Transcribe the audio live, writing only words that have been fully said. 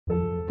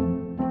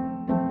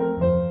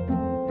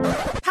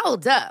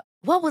Hold up.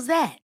 What was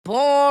that?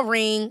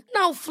 Boring.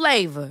 No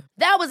flavor.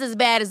 That was as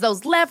bad as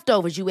those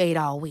leftovers you ate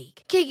all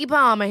week. Keke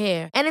Palmer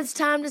here, and it's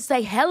time to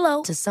say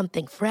hello to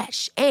something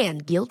fresh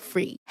and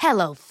guilt-free.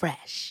 Hello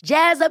Fresh.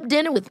 Jazz up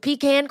dinner with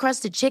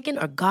pecan-crusted chicken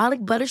or garlic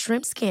butter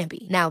shrimp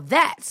scampi. Now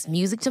that's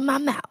music to my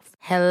mouth.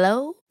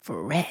 Hello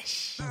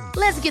Fresh.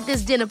 Let's get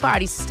this dinner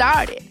party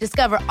started.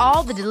 Discover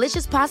all the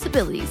delicious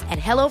possibilities at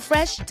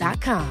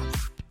hellofresh.com.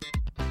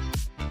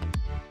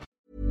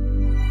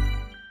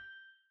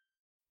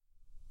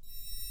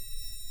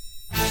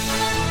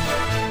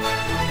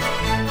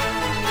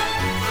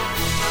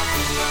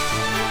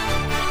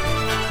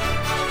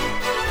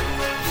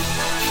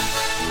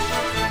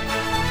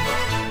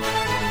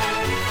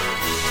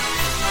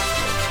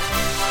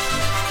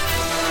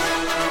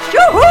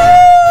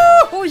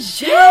 Åh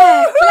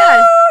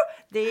jäklar!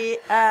 Det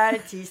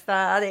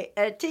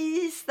är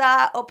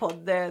tisdag och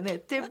podden är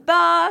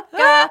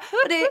tillbaka.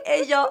 Och det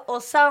är jag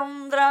och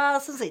Sandra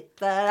som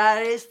sitter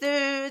här i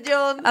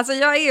studion. Alltså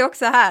jag är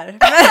också här.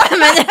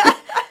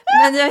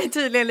 Men jag är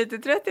tydligen lite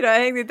trött idag. Jag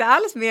hängde inte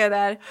alls med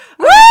där.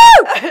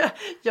 Woo!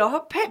 Jag har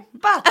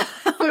peppat.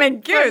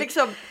 Men gud. För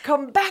liksom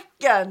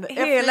comebacken.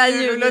 Hela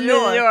efter jul och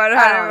nyår.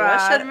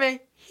 Jag känner mig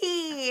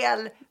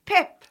helt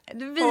pepp.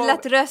 Du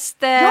vilat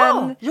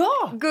rösten.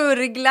 Ja.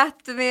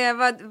 Gurglat med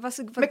vad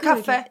med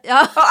kaffe.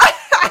 Ja.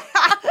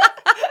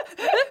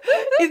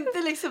 Inte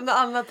liksom något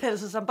annat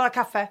hälsosamt, bara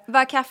kaffe.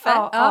 Bara kaffe.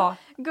 Ja.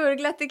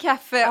 Gurglat i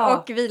kaffe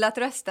och vilat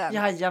rösten.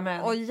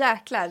 Jajamän. Och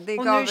jäklar, det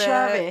och gav... nu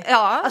kör vi.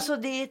 Ja. Alltså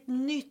det är ett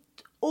nytt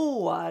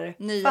år.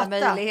 Nya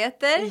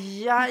möjligheter.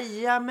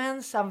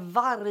 Jajamensan,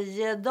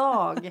 varje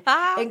dag.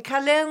 En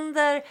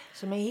kalender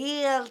som är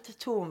helt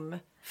tom.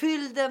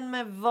 Fyll den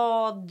med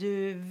vad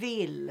du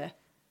vill.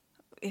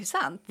 Är det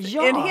sant?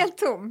 Ja. Är den helt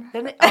tom?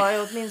 Den är,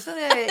 ja,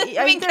 åtminstone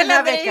inte den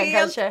här veckan är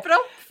kanske. Helt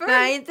proppfull.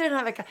 Nej, inte den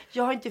här veckan.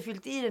 Jag har inte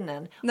fyllt i den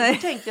än. Nej. Och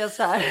då tänkte jag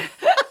så här.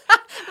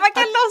 Man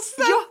kan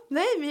låtsas. Ja,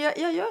 nej, men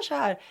jag gör så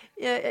här.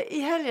 I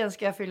helgen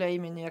ska jag fylla i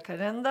min nya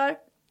kalender.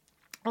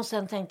 Och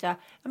sen tänkte jag,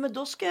 ja, men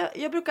då ska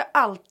jag brukar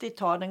alltid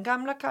ta den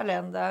gamla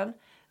kalendern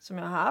som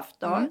jag har haft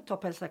då,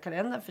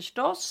 topphälsa-kalendern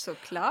förstås.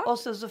 Såklart. Och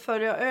sen så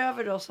följer jag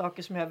över då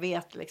saker som jag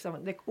vet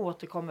liksom, det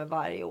återkommer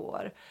varje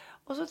år.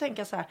 Och så tänker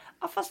jag så här,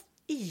 ja, fast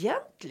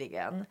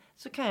egentligen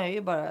så kan jag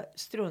ju bara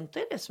strunta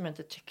i det som jag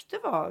inte tyckte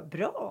var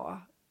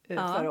bra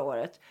förra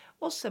året.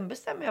 Och sen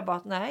bestämmer jag bara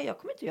att nej, jag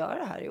kommer inte göra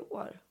det här i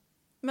år.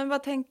 Men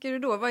vad tänker du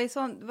då? Vad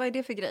är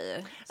det för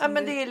grejer? Ja,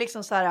 men det är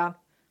liksom så här...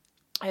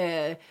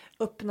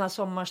 öppna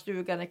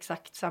sommarstugan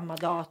exakt samma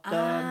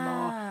datum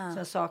och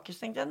sen saker. Så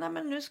tänkte jag, nej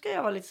men nu ska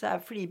jag vara lite så här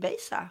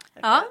freebasea.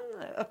 Jag kan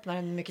öppna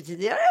den mycket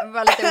tidigare.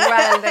 Var lite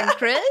wild and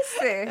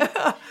crazy.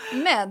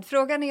 Men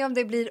frågan är om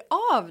det blir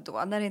av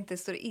då när det inte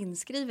står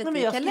inskrivet i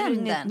kalendern. Jag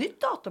skriver ett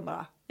nytt datum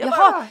bara.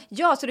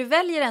 Ja, så du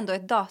väljer ändå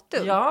ett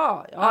datum?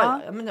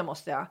 Ja, men det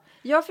måste jag.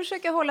 Jag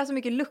försöker hålla så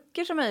mycket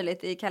luckor som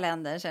möjligt i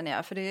kalendern känner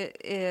jag. För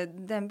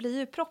den blir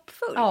ju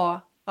proppfull.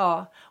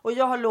 Ja, och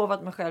jag har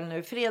lovat mig själv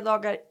nu.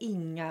 Fredagar,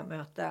 inga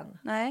möten.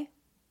 Nej.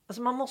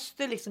 Alltså man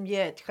måste liksom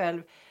ge ett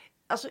själv...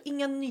 Alltså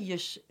inga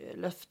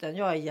nyårslöften.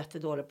 Jag är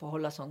jättedålig på att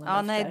hålla sådana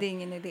löften. Nej, det är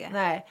ingen idé.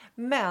 Nej,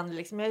 men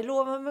liksom, jag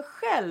lovar mig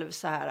själv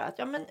så här att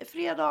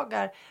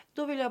fredagar,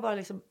 då vill jag bara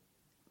liksom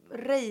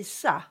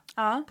rejsa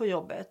på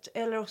jobbet.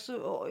 Eller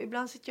också,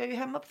 ibland sitter jag ju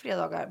hemma på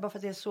fredagar bara för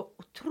att det är så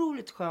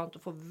otroligt skönt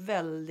att få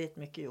väldigt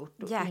mycket gjort.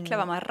 Jäklar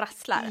vad man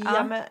rasslar.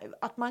 Ja, men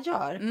att man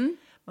gör.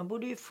 Man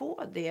borde ju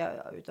få det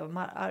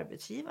utav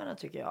arbetsgivarna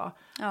tycker jag.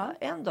 Ja.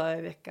 En dag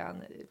i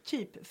veckan,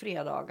 typ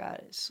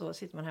fredagar, så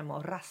sitter man hemma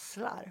och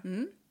rasslar.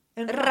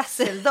 En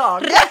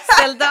rasseldag.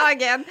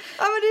 Rasseldagen.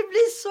 Ja, men det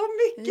blir så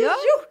mycket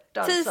gjort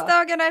alltså.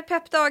 Tisdagarna är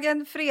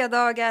peppdagen,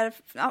 fredagar.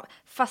 Ja,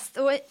 fast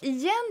och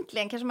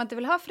egentligen kanske man inte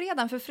vill ha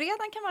fredagen. För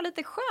fredagen kan vara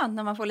lite skönt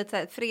när man får lite så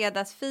här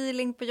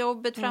fredagsfeeling på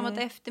jobbet framåt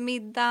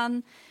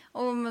eftermiddagen.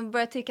 Och man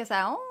börjar tycka så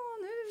här,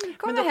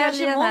 men då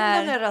kanske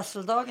måndagen är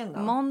rasseldagen då?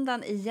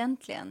 Måndagen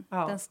egentligen.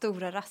 Den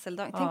stora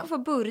rasseldagen. Tänk att få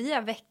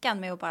börja veckan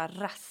med att bara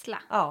rassla.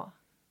 Ja,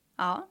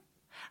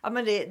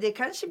 men det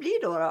kanske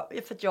blir då.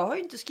 För att jag har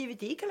ju inte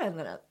skrivit i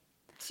kalendern.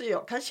 Så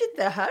jag kanske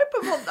inte är här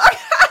på måndag.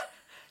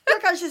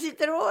 Jag kanske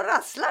sitter och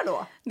rasslar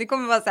då. Det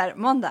kommer vara så här,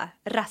 måndag,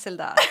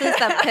 rasseldag.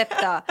 Tisdag,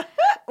 peppdag.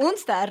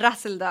 Onsdag,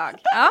 rasseldag.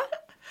 Ja.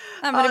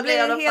 Ja, men det blir i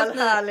alla helt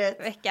fall härligt.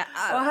 Vecka.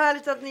 Och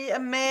härligt att ni är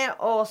med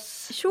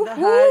oss Tjoho! Det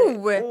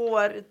här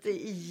året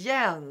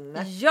igen.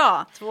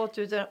 Ja.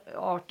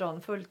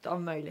 2018, fullt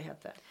av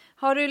möjligheter.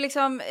 Har du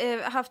liksom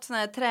haft sån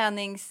här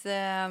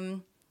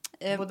träningsmani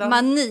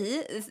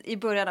i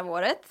början av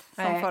året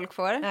som folk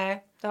får?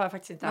 Nej, det har jag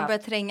faktiskt inte Man haft.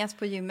 börjar trängas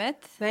på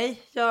gymmet?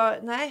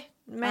 Nej.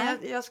 Men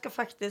jag ska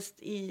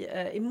faktiskt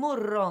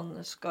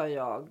imorgon ska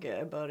jag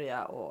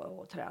börja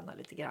och träna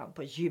lite grann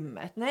på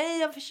gymmet. Nej,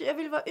 jag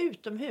vill vara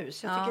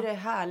utomhus. Jag tycker det är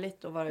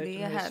härligt att vara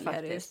utomhus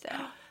faktiskt.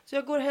 Så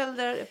jag går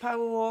hellre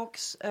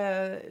powerwalks.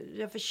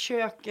 Jag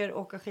försöker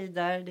åka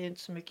skidor. Det är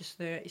inte så mycket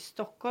snö i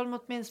Stockholm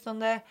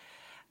åtminstone.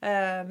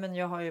 Men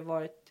jag har ju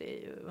varit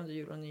under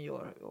jul och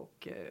nyår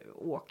och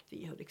åkt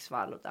i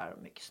Hudiksvall och där är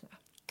mycket snö.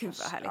 Gud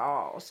vad härligt.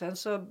 Ja, och sen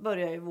så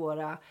börjar ju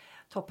våra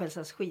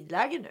Topphälsans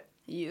skidläger nu.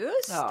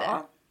 Just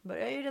det.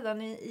 Börjar ju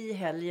redan i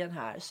helgen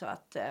här, så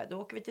att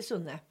då åker vi till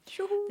Sunne.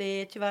 Tjoho. Det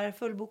är tyvärr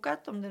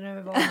fullbokat om det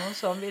nu var någon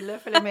som ville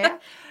följa med.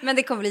 Men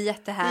det kommer bli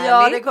jättehärligt.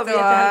 Ja, det kommer bli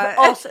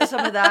jättehärligt för oss som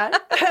är där.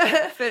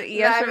 För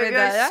er som är vi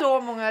där. har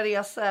så många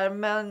resor,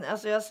 men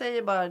alltså jag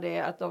säger bara det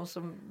att de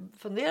som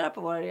funderar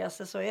på våra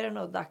resor, så är det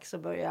nog dags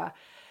att börja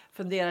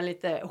fundera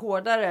lite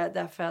hårdare,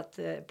 därför att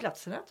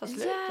platserna tar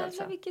slut. Jävlar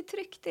Alltså. vilket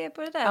tryck det är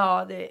på det där.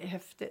 Ja, det är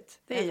häftigt.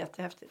 Det är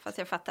jättehäftigt. Fast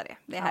jag fattar det.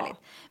 Det är härligt.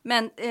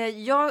 Men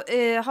jag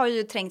har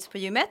ju trängts på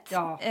gymmet.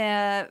 Ja.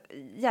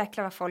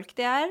 Jäklar vad folk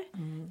det är.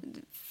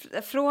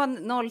 Från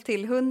 0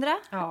 till 100.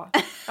 Ja,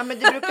 men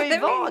det brukar ju Det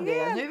vara blir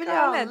det. helt Nu vill ju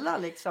galet. alla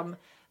liksom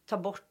ta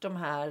bort de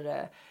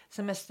här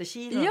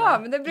semesterkilorna. Ja,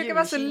 men det brukar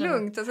vara så julkilorna.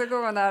 lugnt. Och så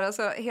går man där och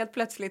så helt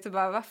plötsligt så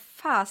bara, vad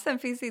fasen,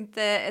 finns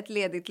inte ett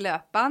ledigt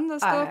löpband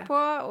att stå Nej. på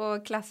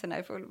och klasserna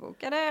är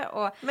fullbokade.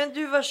 Och Men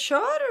du, vad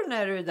kör du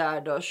när du är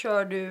där då?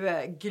 Kör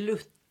du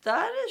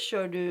gluttar?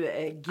 Kör du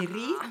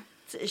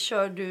grit?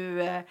 Kör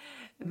du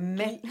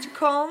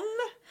metcon?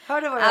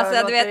 Hör du vad jag Alltså,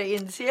 du låter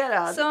vet,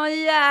 initierad? sån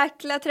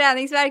jäkla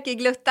träningsvärk i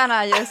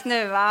gluttarna just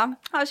nu, va?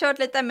 Har kört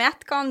lite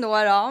metcon då.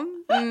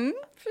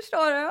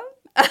 Förstår du?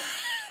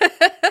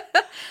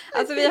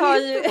 Alltså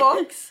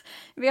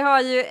vi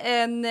har ju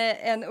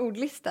en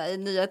ordlista i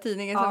nya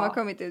tidningen som har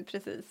kommit ut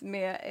precis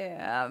med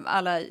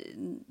alla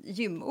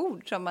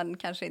gymord som man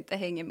kanske inte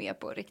hänger med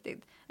på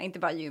riktigt. Inte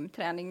bara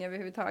gymträning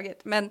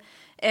överhuvudtaget. Men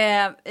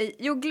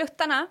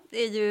gluttarna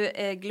är ju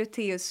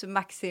gluteus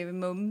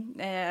maximum.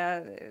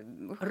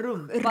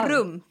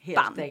 Rumpan,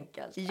 helt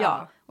enkelt.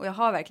 Ja, och jag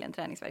har verkligen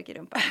träningsvärk i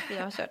rumpan.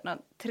 Jag har kört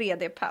någon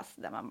 3D-pass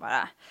där man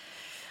bara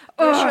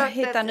Du har kört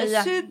hittar ett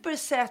nya.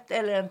 superset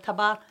eller en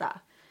tabata?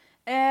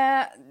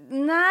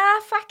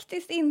 Nej,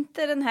 faktiskt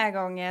inte den här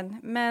gången.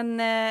 Men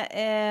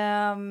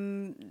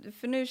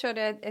för nu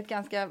körde jag ett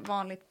ganska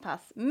vanligt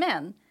pass.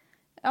 Men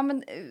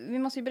vi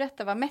måste ju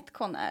berätta vad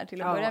metcon är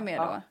till att börja med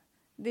då.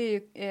 Det är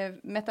ju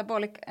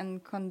metabolic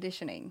and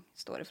conditioning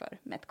står det för,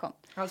 metcon.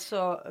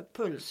 Alltså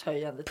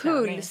pulshöjande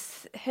träning.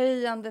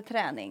 Pulshöjande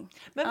träning.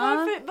 Men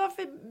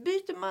varför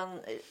byter man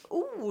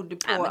ord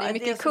på? Ja, men det är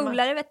mycket som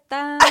coolare, vet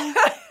du.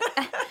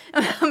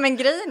 Men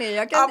grejen är ju,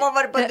 man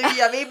var på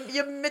nya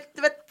gymmet,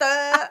 vet du.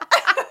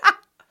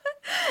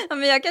 Ja,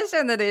 men jag kan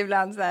känna det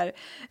ibland så här.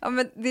 Ja,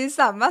 men det är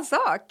samma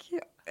sak.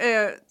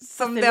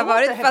 Som det har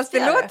varit, fast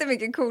häftigare. det låter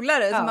mycket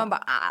coolare. Ja. Så man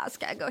bara,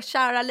 ska jag gå och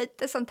köra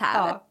lite sånt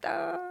här? Ja. Vet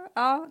du?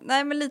 Ja,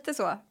 nej men lite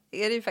så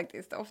är det ju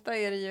faktiskt. Ofta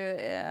är det ju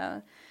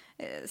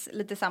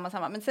lite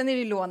samma. Men sen är det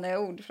ju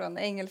låneord från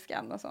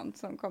engelskan och sånt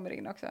som kommer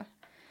in också.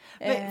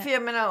 För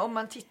jag menar, om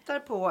man tittar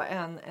på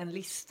en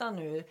lista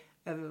nu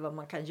över vad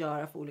man kan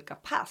göra för olika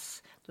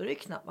pass, då är det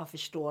knappt man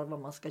förstår vad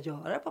man ska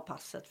göra på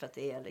passet, för att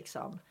det är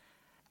liksom,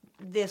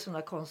 det är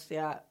sådana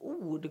konstiga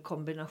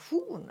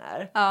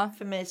ordkombinationer. Ja.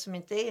 För mig som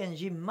inte är en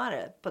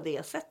gymmare på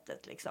det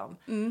sättet liksom.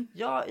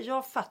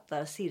 Jag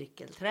fattar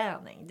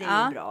cirkelträning. Det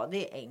är ju bra,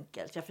 det är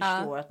enkelt. Jag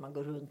förstår att man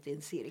går runt i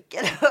en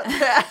cirkel och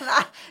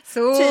tränar.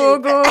 Så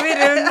typ. går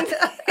vi runt.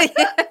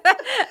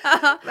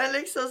 Men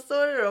liksom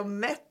står det då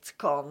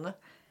metcon.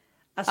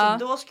 Alltså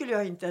då skulle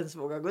jag inte ens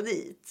våga gå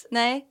dit.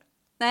 Nej.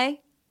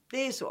 Det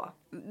är ju så.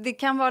 Det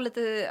kan vara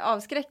lite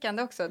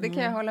avskräckande också, det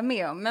kan jag hålla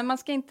med om. Men man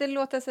ska inte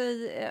låta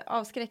sig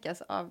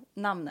avskräckas av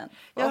namnen.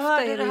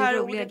 Ofta är det ju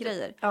roliga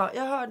grejer. Ja,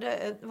 jag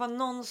hörde, det var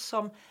någon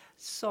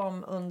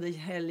som under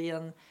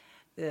helgen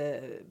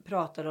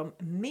pratade om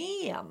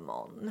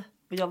memon.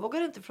 Och jag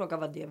vågade inte fråga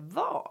vad det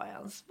var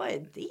ens. Vad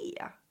är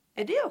det?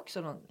 Är det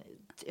också någon...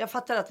 Jag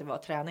fattar att det var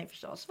träning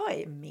förstås. Vad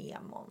är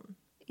memon?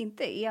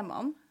 Inte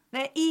emom.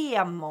 Nej,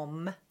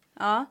 emom.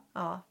 Ja.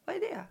 Ja, vad är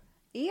det?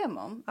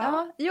 Emom?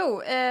 Ja.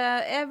 Jo,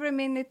 every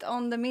minute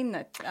on the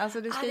minute.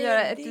 Alltså du ska det är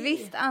göra ett det.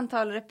 visst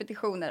antal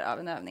repetitioner av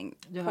en övning.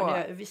 Du på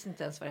hörde, jag visste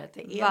inte ens vad det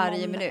hette.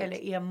 varje minut.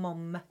 Eller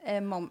emom.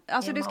 Emom.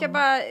 Alltså du Emom. ska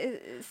bara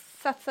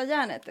satsa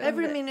hjärnet.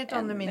 Every under minute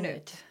on the en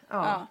minute.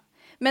 Ja. Ja.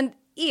 Men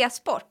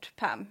e-sport,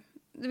 Pam.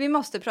 Vi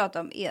måste prata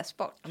om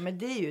e-sport. Ja, men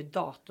det är ju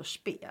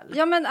datorspel.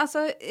 Ja, men alltså,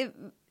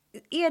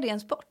 är det en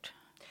sport?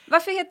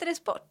 Varför heter det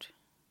sport?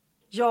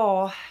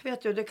 Ja,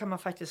 vet du, det kan man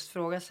faktiskt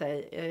fråga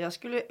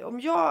sig. Om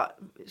jag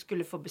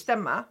skulle få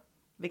bestämma,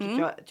 vilket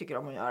jag tycker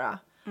om att göra,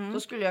 då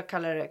skulle jag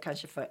kalla det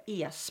kanske för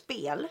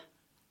e-spel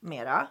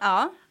mera.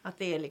 Ja. Att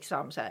det är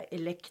liksom så här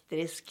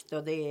elektriskt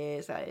och det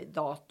är så här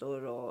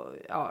dator och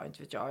ja,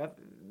 inte vet jag.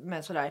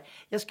 Men sådär.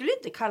 Jag skulle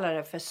inte kalla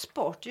det för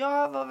sport.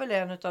 Jag var väl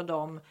en av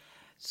dem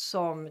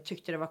som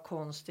tyckte det var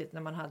konstigt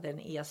när man hade en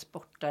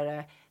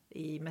e-sportare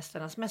i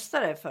Mästarnas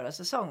mästare förra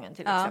säsongen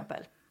till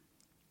exempel.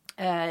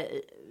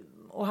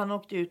 Och han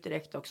åkte ut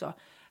direkt också.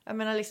 Jag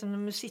menar liksom, när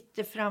man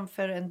sitter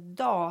framför en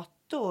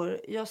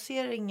dator. Jag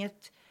ser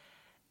inget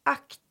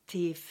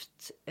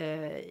aktivt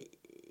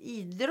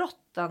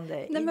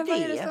idrottande i Nej, men det.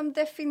 vad är det som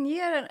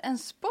definierar en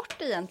sport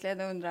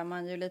egentligen, undrar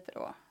man ju lite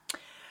då.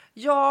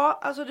 Ja,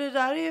 alltså det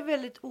där är ju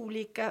väldigt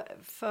olika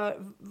för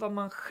vad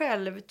man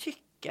själv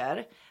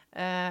tycker.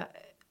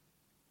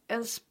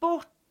 En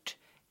sport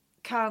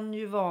kan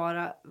ju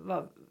vara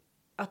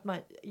att man,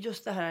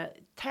 just det här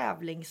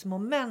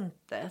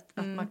tävlingsmomentet,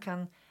 att man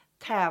kan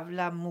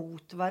tävla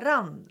mot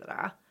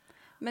varandra.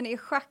 Men är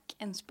schack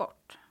en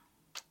sport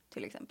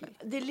till exempel?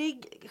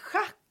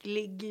 Schack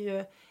ligger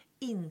ju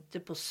inte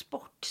på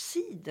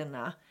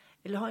sportsidorna.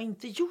 Eller har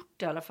inte gjort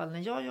det i alla fall när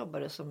jag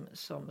jobbade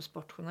som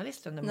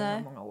sportjournalist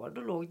under många år.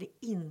 Då låg det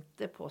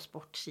inte på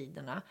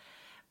sportsidorna.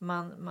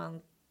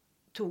 Man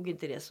tog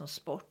inte det som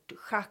sport.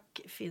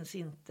 Schack finns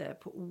inte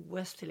på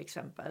OS till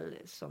exempel,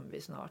 som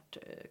vi snart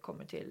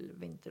kommer till,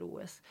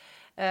 vinter-OS.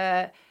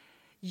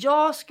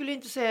 Jag skulle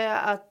inte säga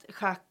att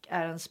schack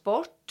är en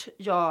sport.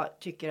 Jag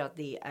tycker att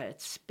det är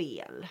ett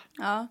spel.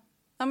 Ja,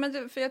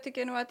 men för jag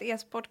tycker nog att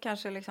e-sport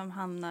kanske liksom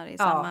hamnar i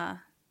samma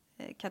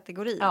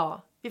kategori.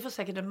 Ja, vi får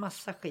säkert en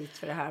massa skit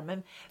för det här.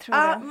 Men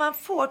man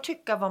får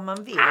tycka vad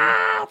man vill.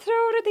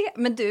 Tror du det?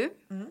 Men du,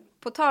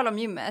 på tal om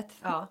gymmet.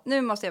 Ja.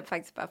 Nu måste jag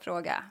faktiskt bara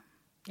fråga.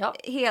 Ja.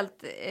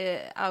 Helt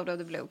out of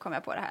the blue kom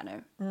jag på det här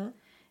nu.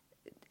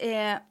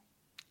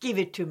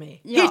 Give it to me.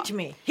 Ja.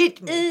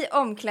 Hit me. I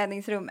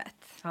omklädningsrummet.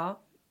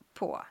 Ja.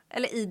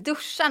 Eller i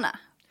duscharna.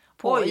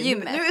 På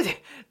gymmet.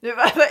 Nu,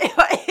 vad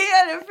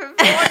är det för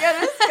fråga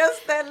du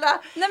ska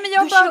ställa? Nej, men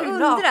jag bara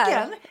undrar.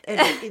 Naken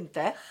eller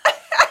inte?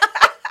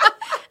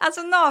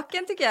 Alltså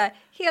naken tycker jag är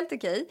helt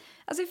okej.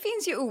 Alltså det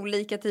finns ju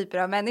olika typer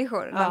av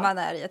människor när man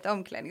är i ett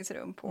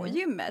omklädningsrum på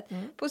gymmet.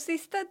 På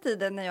sista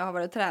tiden när jag har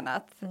varit och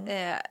tränat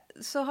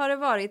så har det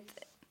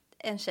varit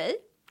en tjej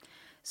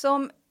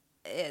som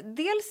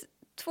dels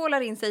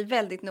tvålar in sig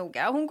väldigt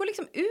noga. Hon går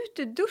liksom ut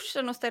ur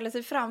duschen och ställer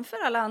sig framför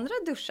alla andra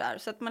duschar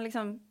så att man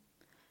liksom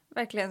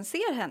verkligen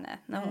ser henne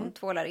när hon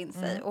tvålar in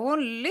sig. Och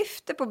hon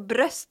lyfter på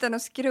brösten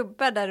och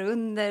skrubbar där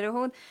under. Och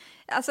hon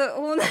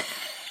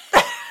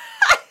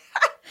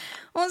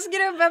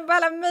skrubbar på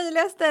alla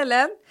möjliga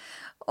ställen.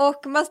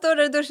 Och man står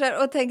där och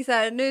duschar och tänker så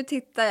här, nu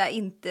tittar jag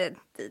inte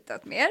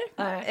ditåt mer.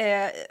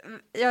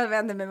 Jag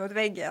vänder mig mot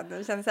väggen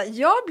och känner så här,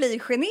 jag blir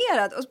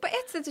generad. Och på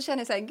ett sätt så känner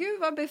jag så här, gud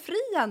vad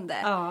befriande.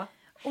 Ja.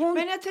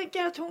 Men jag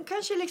tänker att hon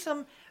kanske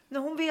liksom, när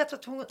hon vet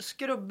att hon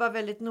skrubbar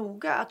väldigt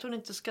noga, att hon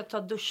inte ska ta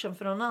duschen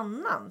för någon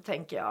annan,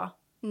 tänker jag.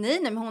 Nej,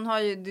 men hon har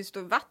ju,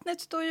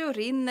 vattnet står ju och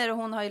rinner och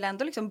hon har ju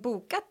ändå liksom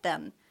bokat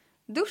den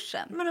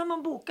duschen. Men har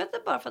man bokat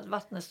det bara för att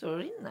vattnet står och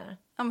rinner?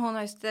 Ja, men hon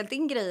har ju ställt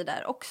in grejer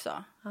där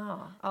också.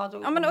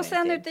 Men och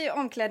sen ute i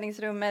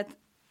omklädningsrummet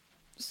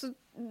så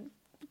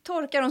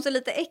torkar hon sig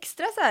lite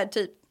extra så här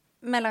typ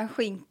mellan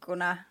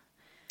skinkorna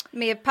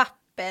med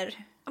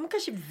papper. Man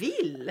kanske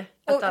vill.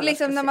 Och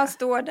liksom när man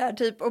står där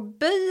typ och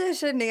böjer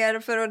sig ner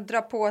för att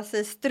dra på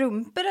sig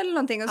strumpor eller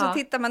någonting. Och så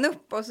tittar man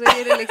upp och så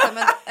är det liksom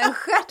en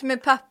stjärt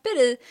med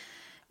papper i.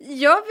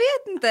 Jag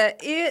vet inte.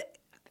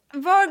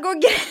 Var går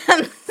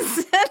gränsen?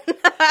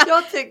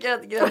 Jag tycker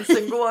att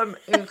gränsen går med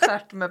en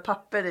stjärt med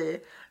papper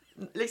i.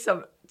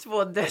 Liksom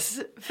 2 dess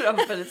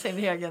framför sin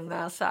egen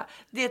näsa.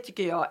 Det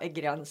tycker jag är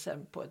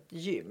gränsen på ett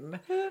gym.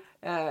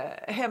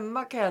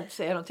 Hemma kan jag inte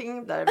säga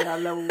någonting. Där är vi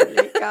alla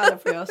olika. Alla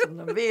får göra som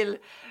de vill.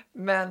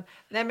 Men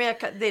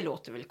det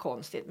låter väl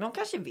konstigt. Men de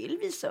kanske vill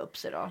visa upp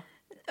sig då.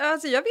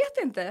 Alltså jag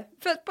vet inte.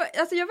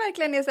 Alltså jag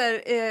verkligen är så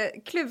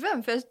här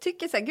kluven. För jag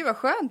tycker så här, gud vad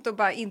skönt att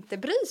bara inte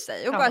bry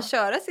sig. Och bara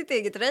köra sitt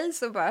eget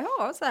race och bara,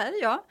 ja så här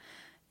ja.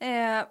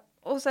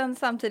 Och sen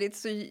samtidigt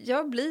så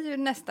jag blir ju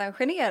nästan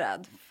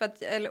generad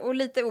och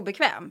lite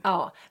obekväm.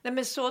 Ja, nej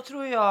men så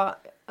tror jag.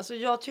 Alltså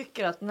jag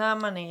tycker att när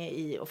man är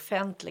i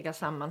offentliga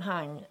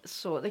sammanhang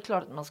så det är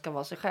klart att man ska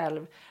vara sig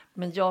själv.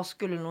 Men jag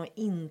skulle nog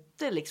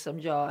inte liksom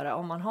göra,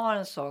 om man har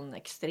en sån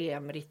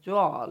extrem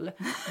ritual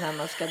när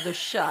man ska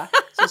duscha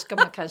så ska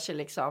man kanske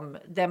liksom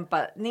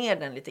dämpa ner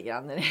den lite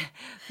grann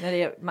när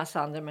det är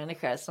massa andra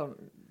människor som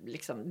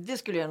liksom, det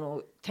skulle jag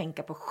nog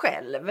tänka på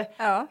själv.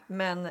 Ja.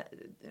 Men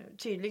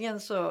tydligen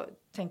så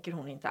tänker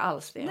hon inte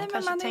alls det. Hon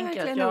kanske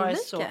tänker att jag är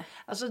så.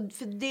 Alltså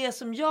för det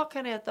som jag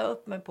kan reta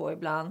upp mig på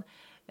ibland,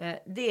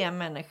 det är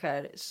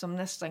människor som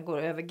nästan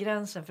går över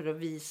gränsen för att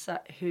visa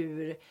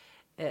hur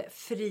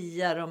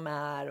fria de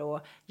är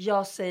och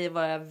jag säger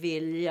vad jag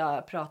vill,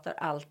 jag pratar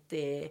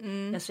alltid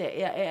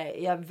jag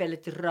är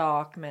väldigt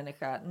rak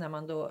människa när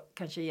man då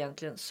kanske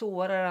egentligen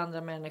sårar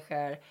andra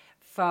människor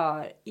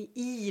för i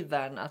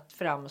ivern att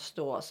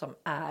framstå som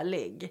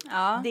ärlig.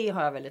 Ja. Det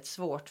har jag väldigt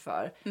svårt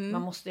för.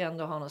 Man måste ju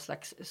ändå ha någon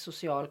slags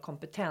social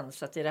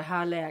kompetens att i det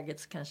här läget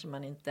så kanske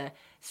man inte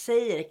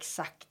säger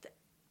exakt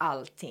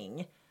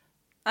allting.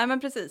 Nej men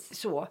precis.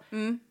 Så.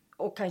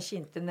 Och kanske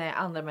inte när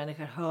andra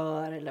människor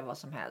hör eller vad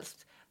som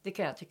helst. Det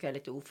kan jag tycka är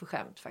lite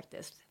oförskämt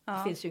faktiskt. Ja.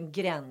 Det finns ju en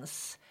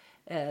gräns.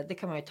 Det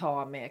kan man ju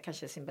ta med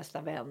kanske sin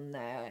bästa vän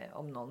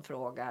om någon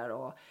frågar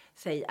och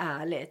säg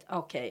ärligt.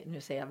 Okej,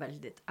 nu säger jag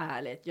väldigt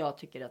ärligt. Jag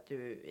tycker att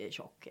du är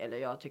tjock. Eller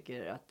jag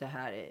tycker att det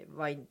här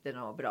var inte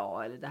något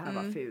bra. Eller det här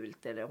var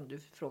fult. Eller om du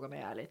frågar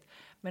mig ärligt.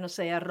 Men att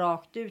säga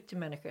rakt ut till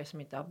människor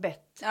som inte har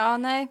bett. Ja,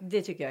 nej.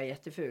 Det tycker jag är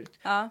jättefult.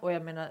 Ja. Och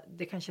jag menar,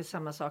 det kanske är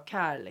samma sak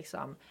här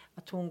liksom.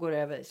 Att hon går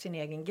över sin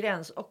egen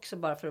gräns också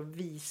bara för att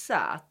visa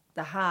att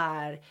det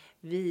här,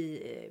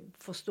 vi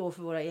får stå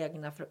för våra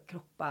egna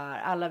kroppar.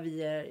 Alla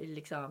vi är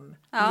liksom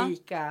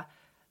lika.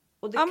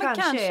 Och det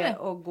kanske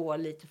är att gå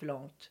lite för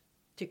långt.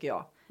 tycker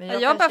jag. Men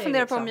jag bara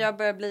funderar på om jag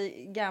börjar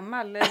bli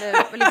gammal.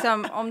 Eller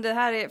liksom, om det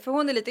här är, för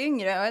hon är lite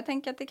yngre. Och jag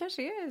tänker att det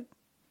kanske är...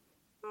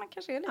 Man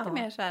kanske är lite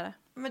mer så här.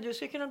 Men du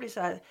skulle kunna bli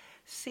så här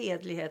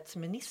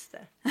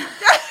sedlighetsminister.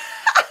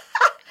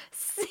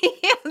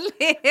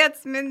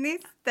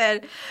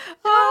 Sedlighetsminister.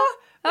 Ja.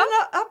 Men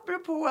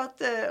apropå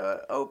att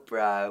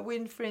Oprah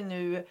Winfrey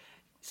nu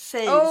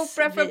sägs...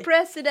 Oprah for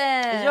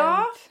president!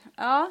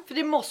 Ja, för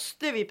det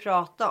måste vi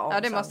prata om.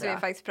 Ja, det måste vi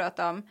faktiskt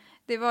prata om.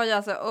 Det var ju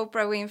alltså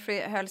Oprah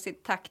Winfrey höll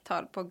sitt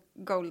tacktal på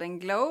Golden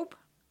Globe.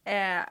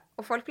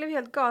 Och folk blev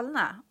helt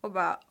galna och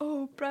bara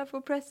Oprah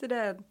for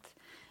president.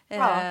 Du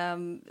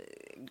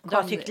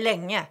har tyckt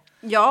länge.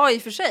 Ja, i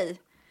och för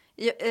sig.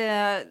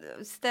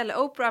 Ställ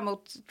Oprah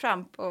mot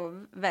Trump och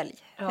välj.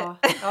 Ja,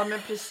 men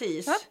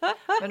precis.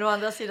 Men å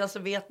andra sidan så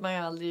vet man ju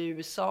aldrig i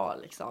USA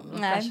liksom.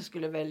 De kanske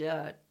skulle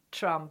välja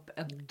Trump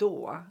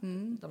ändå.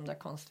 De där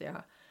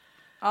konstiga...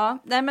 Ja,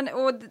 nej men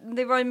och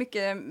det var ju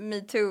mycket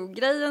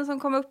MeToo-grejen som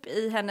kom upp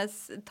i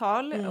hennes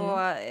tal och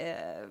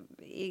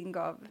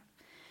ingav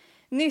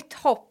nytt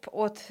hopp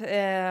åt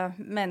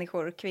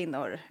människor,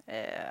 kvinnor,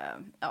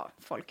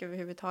 folk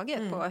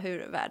överhuvudtaget på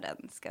hur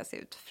världen ska se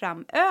ut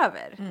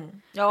framöver.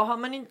 Ja, har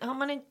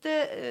man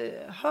inte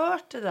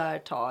hört det där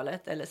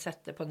talet eller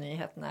sett det på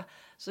nyheterna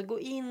så gå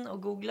in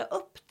och googla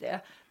upp det.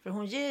 För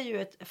hon ger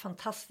ju ett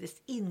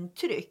fantastiskt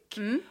intryck.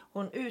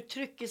 Hon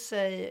uttrycker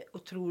sig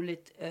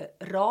otroligt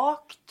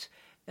rakt,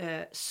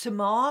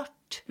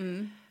 smart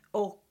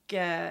och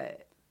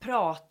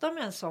pratar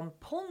med en sån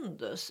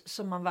pondus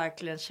som man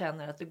verkligen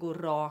känner att det går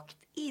rakt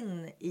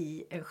in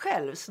i en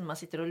själv så man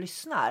sitter och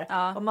lyssnar.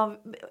 Ja.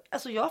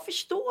 Och jag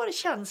förstår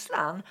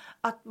känslan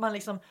att man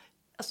liksom...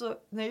 Alltså,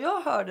 när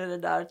jag hörde det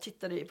där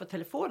tittade på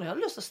telefonen, jag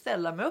hade lust att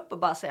ställa mig upp och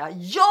bara säga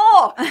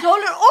ja, jag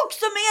håller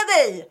också med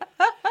dig!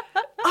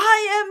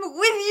 I am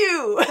with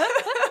you!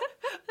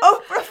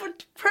 Oprah for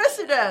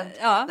president!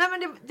 Ja. Nej,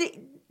 men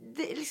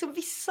det liksom,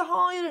 vissa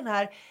har ju den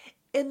här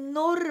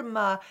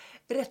enorma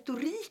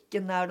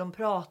retoriken när de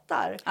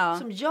pratar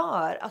som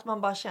gör att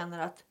man bara känner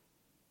att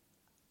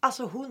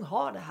alltså hon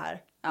har det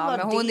här.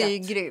 Hon är ju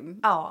grym.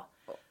 Ja.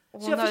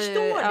 Så jag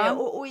förstår det.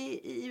 Och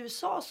i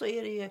USA så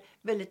är det ju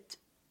väldigt,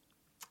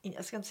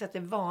 jag ska inte säga att det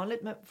är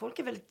vanligt, men folk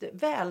är väldigt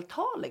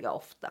vältaliga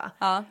ofta.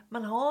 Ja.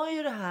 Man har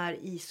ju det här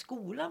i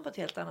skolan på ett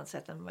helt annat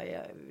sätt än vad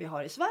vi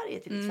har i Sverige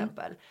till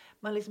exempel.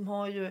 Man liksom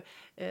har ju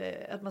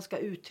att man ska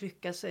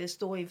uttrycka sig,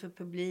 stå inför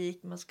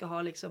publik, man ska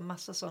ha liksom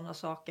massa sådana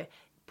saker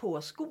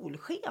på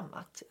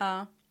skolschemat.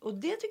 Ja. Och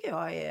det tycker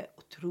jag är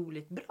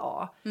otroligt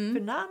bra.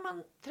 För när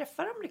man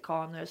träffar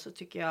amerikaner så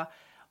tycker jag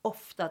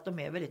ofta att de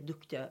är väldigt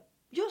duktiga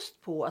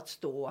just på att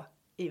stå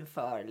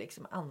inför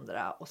liksom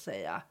andra och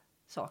säga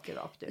saker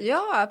rakt ut.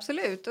 Ja,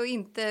 absolut. Och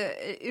inte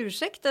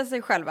ursäkta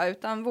sig själva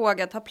utan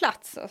våga ta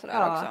plats och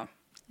sådär också.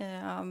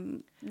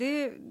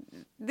 Det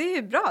är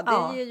ju bra.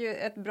 Det ger ju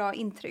ett bra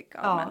intryck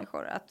av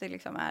människor. Att det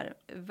liksom är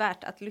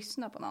värt att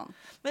lyssna på någon.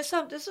 Men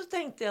samtidigt så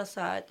tänkte jag så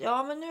här.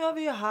 Att, men nu har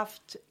vi ju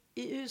haft...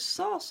 I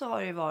USA så har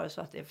det ju varit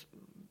så att det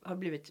har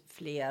blivit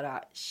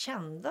flera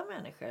kända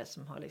människor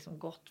som har liksom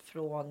gått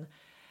från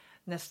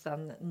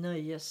nästan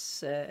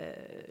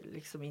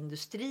liksom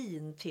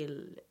industrin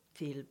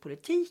till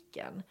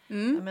politiken.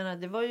 Jag menar,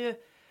 det var ju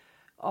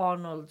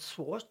Arnold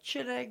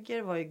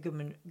Schwarzenegger var ju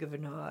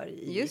guvernör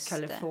i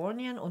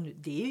Kalifornien och nu,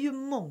 det är ju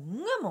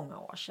många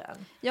år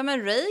sedan. Ja,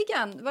 men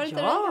Reagan, var det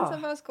inte Reagan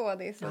som var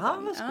skådis? Ja,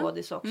 han var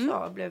skådis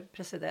också. Blev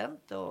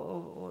president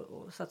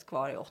och satt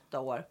kvar i 8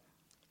 år.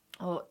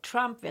 Och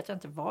Trump vet jag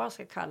inte vad jag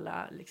ska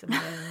kalla liksom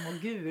en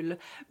mogul.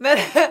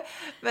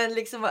 Men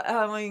liksom,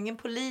 han var ju ingen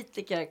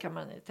politiker kan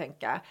man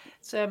tänka.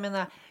 Så jag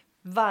menar,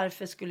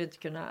 varför skulle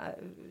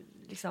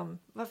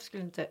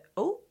inte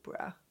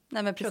Oprah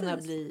kunna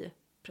bli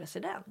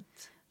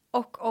president?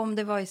 Och om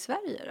det var i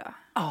Sverige då?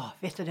 Ja,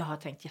 vet du, det har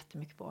jag tänkt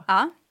jättemycket på.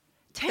 Ja,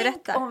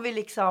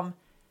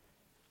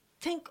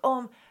 Tänk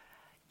om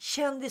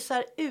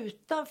kändisar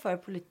utanför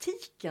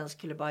politiken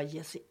skulle bara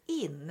ge sig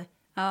in.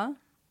 Ja.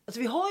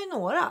 Alltså vi har ju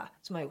några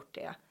som har gjort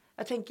det.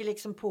 Jag tänker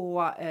liksom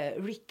på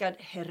Richard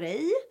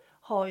Herrey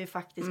har ju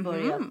faktiskt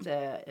börjat...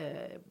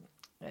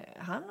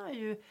 han har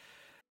ju...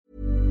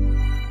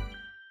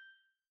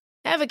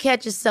 Ever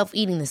catch yourself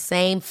eating the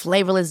same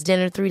flavorless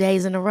dinner 3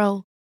 days in a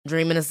row?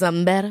 Dreaming of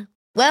something better?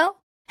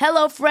 Well,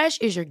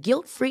 HelloFresh is your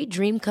guilt-free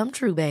dream come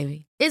true,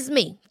 baby. It's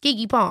me,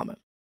 Keke Palmer.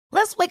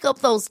 Let's wake up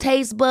those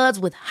taste buds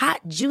with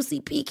hot, juicy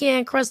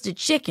pecan-crusted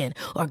chicken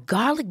or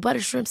garlic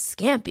butter shrimp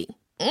scampi.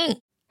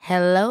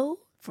 Hello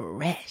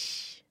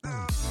Fresh.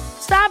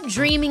 Stop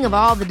dreaming of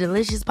all the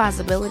delicious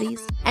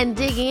possibilities and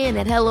dig in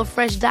at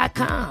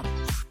HelloFresh.com.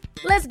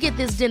 Let's get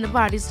this dinner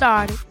party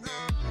started.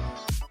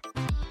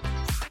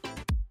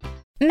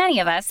 Many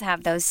of us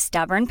have those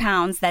stubborn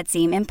pounds that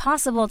seem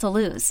impossible to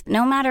lose,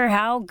 no matter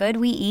how good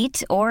we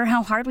eat or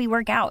how hard we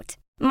work out.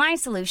 My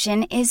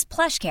solution is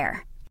PlushCare.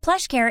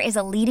 PlushCare is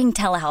a leading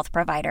telehealth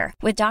provider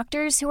with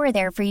doctors who are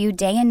there for you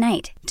day and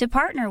night to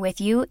partner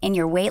with you in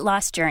your weight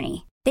loss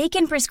journey. They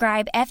can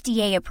prescribe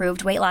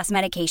FDA-approved weight loss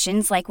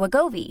medications like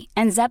Wegovy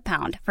and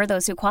Zepbound for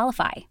those who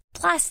qualify.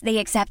 Plus, they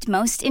accept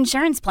most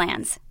insurance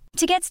plans.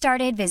 To get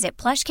started, visit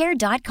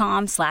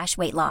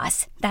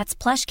plushcare.com/weightloss.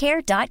 That's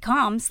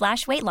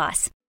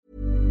plushcare.com/weightloss.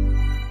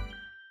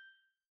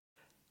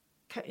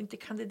 Inte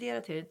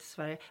kandidera till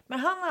Sverige. Men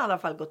han har i alla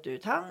fall gått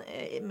ut. Han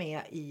är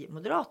med i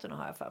Moderaterna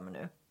har jag för mig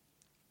nu.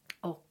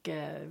 Och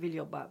vill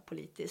jobba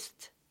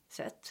politiskt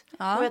sett.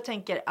 Ja. Och jag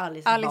tänker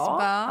Alice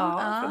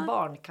Bah från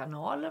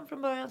Barnkanalen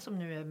från början som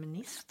nu är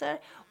minister.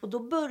 Och då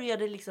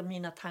började liksom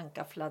mina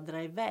tankar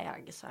fladdra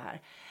iväg så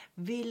här.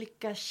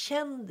 Vilka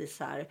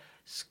kändisar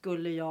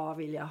skulle jag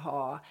vilja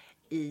ha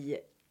i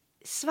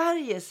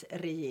Sveriges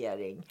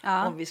regering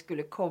om vi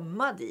skulle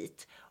komma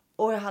dit?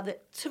 Och jag hade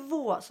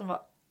 2 som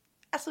var...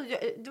 Alltså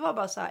det var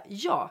bara så här,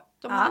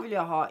 de vill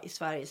jag ha i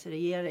Sveriges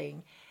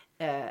regering.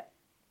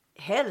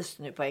 Helst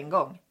nu på en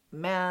gång.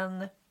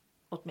 Men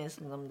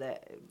åtminstone om det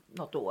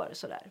något år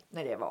sådär,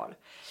 när det är val.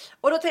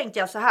 Och då tänkte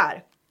jag så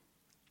här.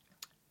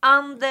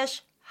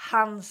 Anders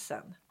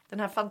Hansen. Den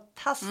här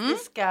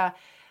fantastiska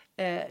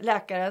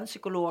läkaren,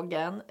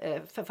 psykologen,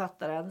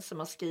 författaren som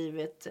har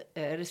skrivit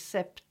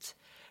recept,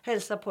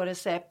 hälsa på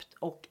recept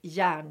och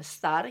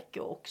hjärnstark.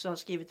 Och också har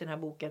skrivit den här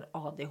boken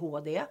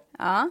ADHD.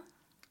 Ja.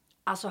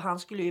 Alltså han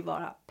skulle ju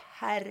vara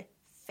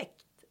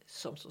perfekt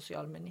som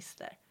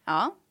socialminister.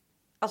 Ja.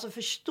 Alltså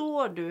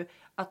förstår du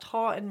att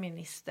ha en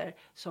minister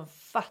som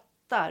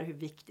fattar hur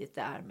viktigt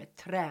det är med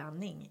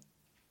träning?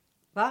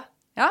 Va?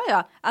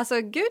 Ja.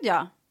 Alltså gud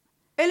ja.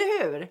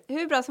 Eller hur?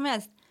 Hur bra som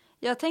helst.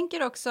 Jag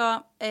tänker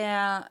också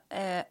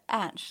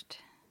Ernst.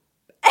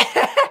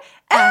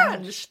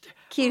 Ernst?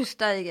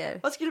 Kirchsteiger.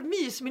 Vad skulle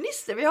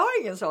mysminister? Vi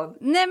har ingen sån.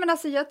 Nej men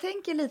alltså jag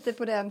tänker lite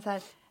på den så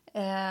här...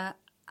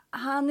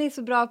 han är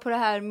så bra på det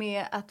här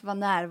med att vara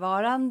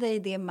närvarande i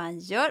det man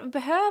gör.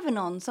 Behöver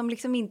någon som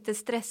liksom inte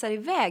stressar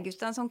iväg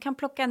utan som kan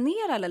plocka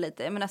ner alla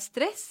lite. Jag menar,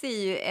 stress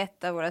är ju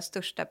ett av våra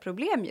största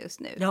problem just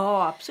nu.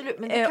 Ja, absolut.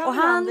 Men det kan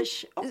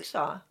Anders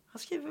också. Han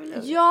skriver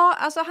väl... Ja,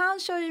 alltså han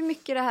kör ju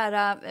mycket det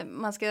här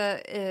man ska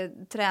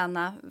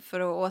träna för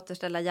att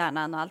återställa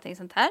hjärnan och allting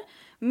sånt här.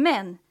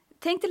 Men...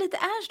 Tänk dig lite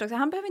Ernst också.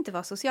 Han behöver inte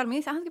vara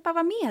socialminister. Han ska bara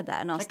vara med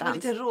där någonstans.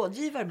 Han ska vara lite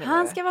rådgivare med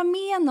Han ska vara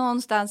med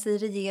någonstans i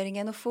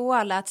regeringen och få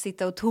alla att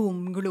sitta och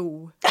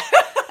tomglo.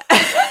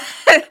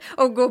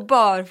 Och gå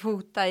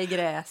barfota i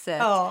gräset.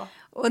 Ja.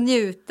 Och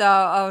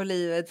njuta av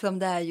livet som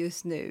det är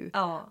just nu.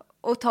 Ja.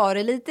 Och ta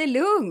det lite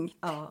lugnt.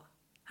 Ja.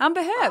 Han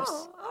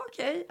behövs. Ja,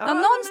 okay. Ja,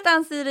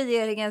 någonstans i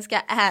regeringen ska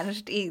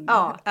Ernst in.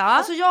 Ja.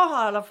 Alltså jag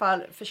har i alla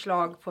fall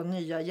förslag på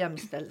nya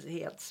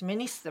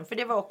jämställdhetsministern. För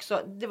det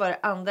var det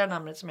andra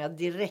namnet som jag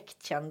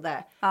direkt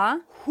kände. Ja.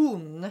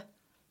 Hon,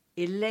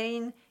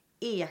 Elaine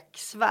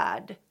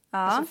Eksvärd. Ja.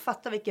 Alltså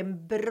fatta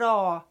vilken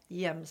bra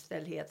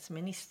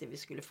jämställdhetsminister vi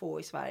skulle få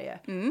i Sverige.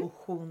 Mm. Och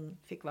hon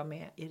fick vara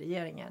med i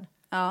regeringen.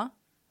 Ja.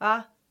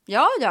 Va?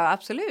 Ja,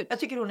 absolut. Jag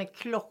tycker hon är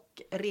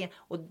klockren.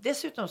 Och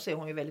dessutom så är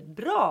hon ju väldigt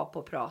bra på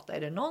att prata.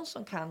 Är det någon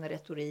som kan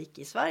retorik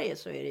i Sverige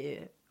så är det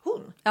ju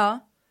hon. Ja.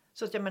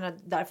 Så att jag menar,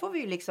 där får vi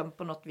ju liksom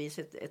på något vis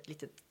ett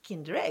litet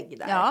kinderägg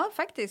där. Ja,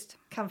 faktiskt.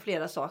 Kan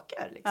flera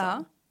saker liksom.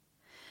 Ja.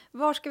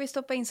 Var ska vi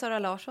stoppa in Sara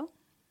Larsson?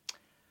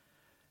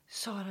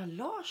 Sara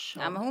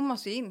Larsson? Ja, men hon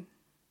måste ju in.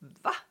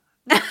 Va?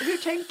 Hur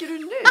tänker du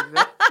nu?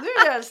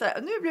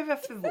 Nu blev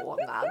jag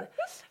förvånad.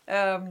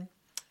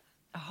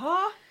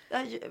 Jaha.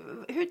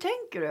 Hur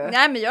tänker du?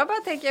 Nej, men jag bara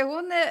tänker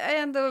hon är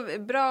ändå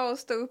bra att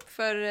stå upp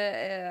för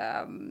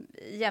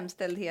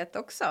jämställdhet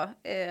också.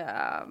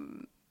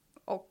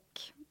 Och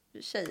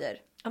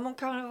tjejer. Ja, man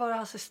kan väl vara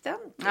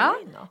assistent? Ja,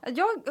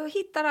 jag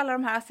hittar alla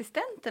de här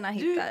assistenterna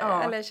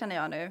eller känner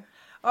jag nu.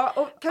 Ja,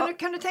 och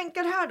kan du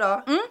tänka det här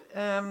då?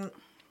 Mm.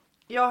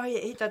 Jag har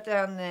hittat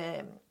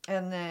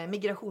en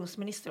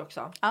migrationsminister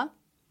också. Ja.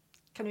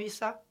 Kan du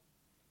gissa?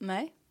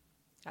 Nej.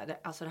 Ja, det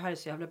här är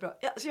så jävla bra.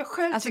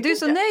 Alltså du är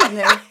så nöjd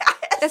nu.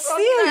 Jag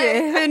ser ju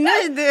hur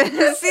nöjd du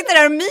sitter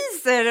där och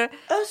myser.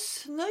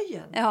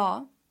 Ösnöjen.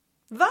 Ja.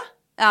 Va?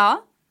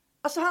 Ja.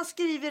 Alltså han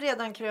skriver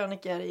redan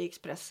krönikor i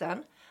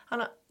Expressen. Han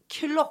har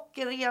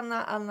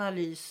klockrena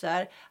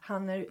analyser.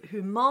 Han är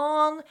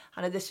human.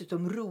 Han är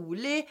dessutom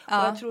rolig.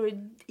 Ja. Och jag tror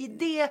i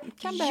det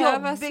kan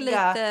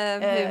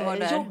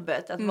jobbiga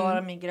jobbet att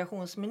vara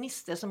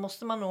migrationsminister så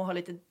måste man nog ha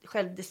lite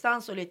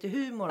självdistans och lite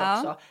humor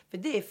också. För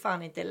det är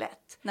fan inte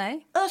lätt.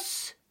 Nej.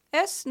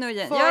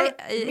 Ösnöjen.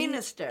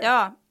 Minister.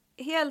 Ja,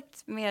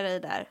 helt med dig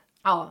där.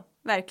 Ja.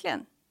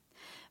 Verkligen.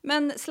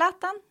 Men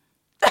Zlatan?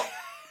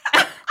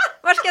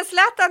 Var ska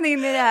Zlatan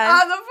in i det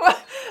här?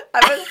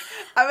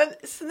 Men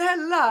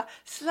snälla,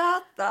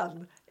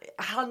 Zlatan.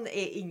 Han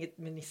är inget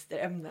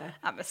ministerämne.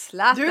 Ja, men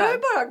Zlatan. Du har ju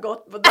bara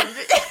gått på dem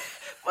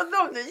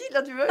du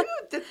gillar. Du har ju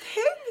inte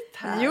tänkt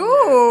här. Jo,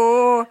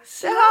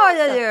 det har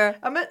jag ju.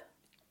 Ja, men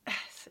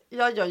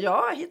jag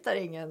hittar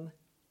ingen.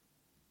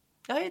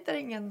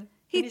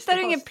 Hittar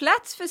du ingen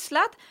plats för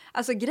Zlatan?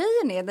 Alltså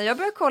grejen är, när jag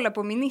börjar kolla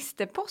på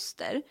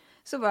ministerposter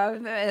Så bara,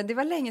 det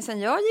var länge sedan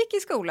jag gick i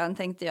skolan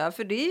tänkte jag.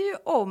 För det är ju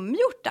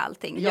omgjort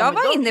allting. Ja, jag men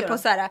var de inne gör på det.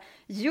 så här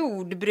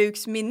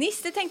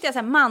jordbruksminister tänkte jag så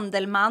här,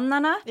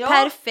 Mandelmannarna,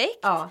 perfekt.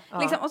 Ja.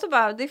 Liksom, och så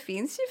bara, det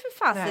finns ju för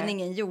fasen Nej.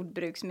 ingen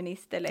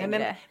jordbruksminister längre. Nej,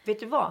 men vet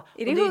du vad?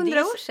 Är det Och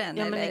 100 år sedan,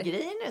 Ja, men eller?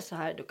 grejen är så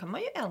här, då kan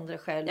man ju ändra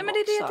själv Ja men det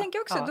är det jag också.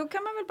 tänker också. Ja. Då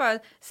kan man väl bara,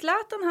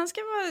 Zlatan han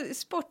ska vara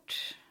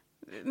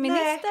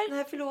sportminister.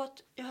 Nej,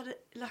 förlåt. Jag hade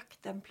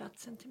lagt den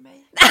platsen till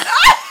mig.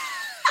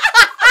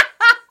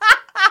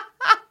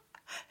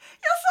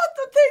 Jag satt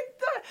och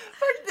tänkte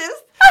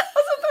faktiskt.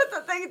 Och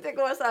så tänkte jag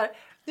gå så här.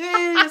 Nu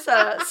är ju så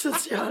här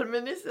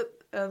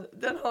socialministern.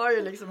 Den har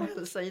ju liksom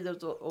hälsa,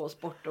 idrott och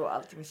sport och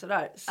allting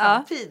sådär.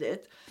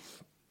 Samtidigt.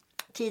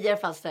 Tidigare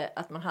fanns det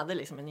att man hade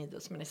liksom en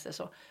idrottsminister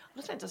så. Och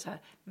då tänkte jag så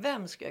här.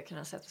 Vem ska jag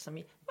kunna sätta som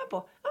men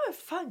på? Ja men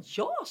fan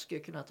jag skulle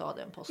kunna ta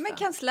den posten. Men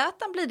kan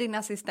Zlatan bli din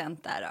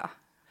assistent där då?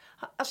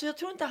 Alltså jag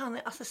tror inte han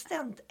är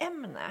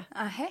assistentämne.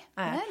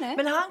 Nej.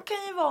 Men han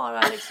kan ju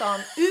vara liksom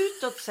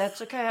utåt sett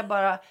så kan jag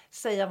bara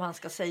säga vad han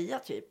ska säga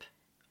typ.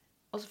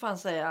 Och så får han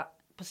säga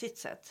på sitt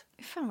sätt.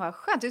 Fan vad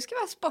skönt. Du ska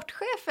vara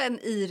sportchefen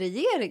i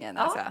regeringen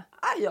alltså.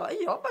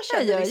 Jag bara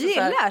känner Jag liksom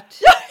så här, gillar.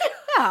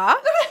 Ja.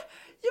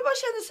 jag bara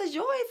känner så här,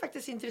 jag är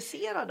faktiskt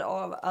intresserad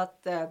av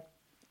att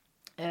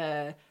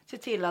se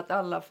till att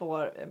alla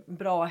får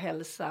bra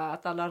hälsa,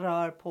 att alla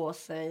rör på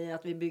sig,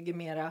 att vi bygger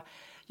mera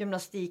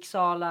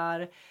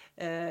gymnastiksalar,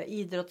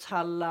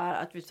 idrottshallar,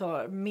 att vi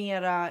tar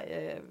mera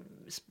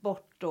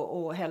sport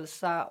och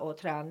hälsa och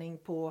träning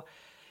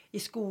i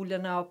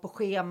skolorna och på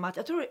schemat.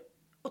 Jag tror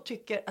och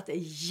tycker att det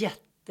är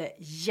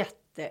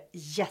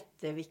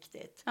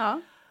jätteviktigt.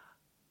 Ja.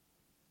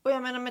 Och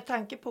jag menar med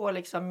tanke på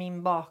liksom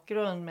min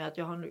bakgrund med att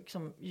jag har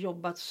liksom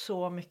jobbat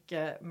så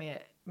mycket med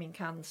min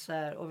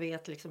cancer och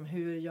vet liksom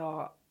hur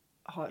jag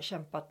har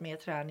kämpat med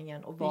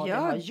träningen och vad det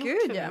har gjort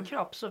för min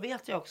kropp, så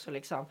vet jag också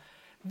liksom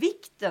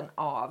vikten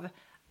av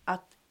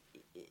att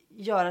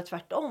göra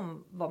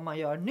tvärtom vad man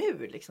gör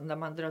nu liksom, där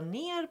man drar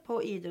ner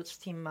på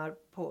idrottstimmar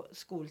på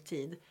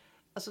skoltid,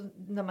 alltså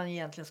när man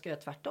egentligen ska göra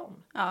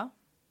tvärtom. Ja.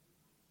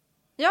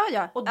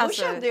 Och då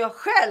kände jag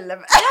själv.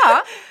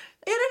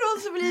 Är det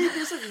någon som blir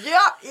idrottsminister?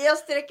 Ja, jag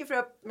sträcker för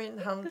upp min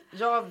hand.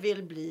 Jag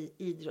vill bli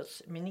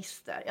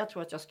idrottsminister. Jag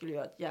tror att jag skulle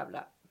göra ett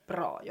jävla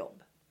bra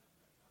jobb.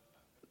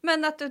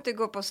 Men att du inte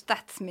går på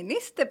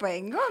statsminister på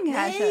en gång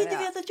här. Nej, du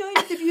vet att jag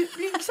är lite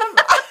blygsam.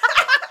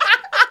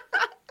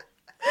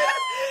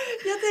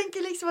 Jag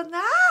tänker liksom att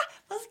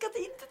man ska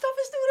inte ta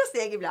för stora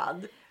steg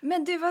ibland.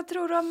 Men du, vad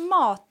tror du om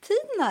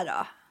Martina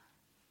då?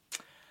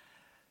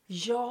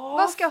 Ja.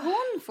 Vad ska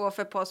hon få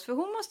för post? För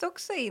hon måste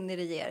också in i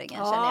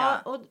regeringen, känner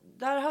jag. Och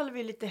där hade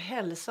vi lite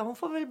hälsa. Hon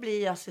får väl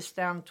bli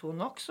assistent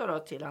hon också då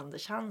till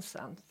Anders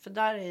Hansen. För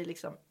där är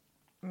liksom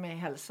med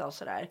hälsa och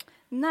sådär.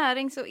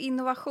 Närings- och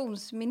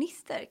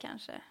innovationsminister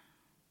kanske?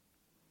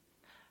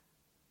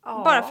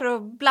 Ja. Bara för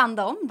att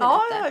blanda om det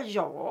lite.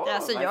 Ja.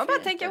 Alltså jag bara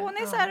tänker hon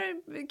är så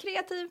här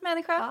kreativ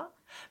människa. Ja.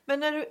 Men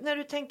när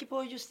du tänker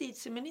på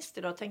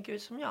justitieminister då, tänker du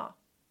som jag?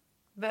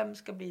 Vem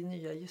ska bli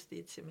nya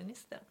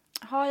justitieminister?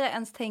 Har jag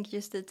ens tänkt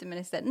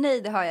justitieminister?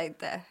 Nej, det har jag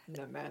inte.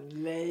 Nej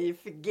men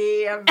Leif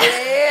GW!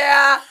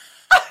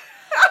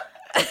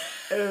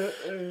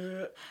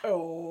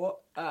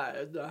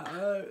 Nej, det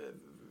här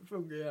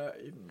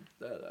fungerar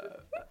inte.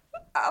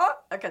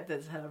 Ja, jag kan inte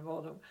ens höra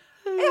vad de...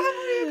 Han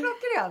är ju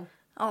klockren.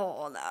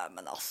 Nej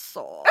men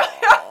alltså.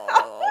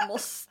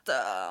 Måste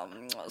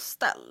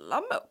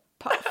ställa mig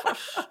upp här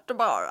först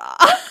bara.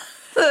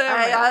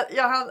 Nej,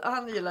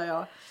 han gillar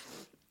jag.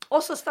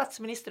 Och så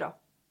statsminister då.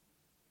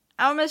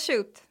 Ja men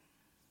shoot.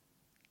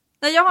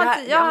 Nej,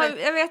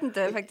 jag vet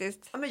inte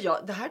faktiskt. Ja, men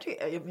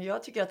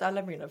jag tycker att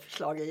alla mina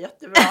förslag är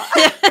jättebra.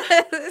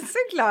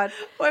 Såklart.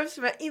 Och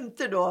eftersom jag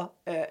inte då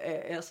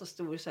är så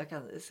stor så jag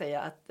kan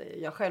säga att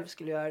jag själv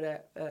skulle göra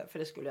det. För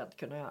det skulle jag inte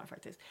kunna göra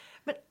faktiskt.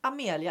 Men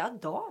Amelia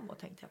Adamo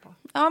tänkte jag på.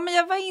 Ja men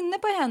jag var inne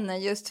på henne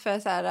just för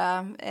så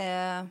här...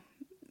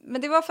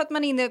 men det var för att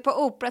man är inne på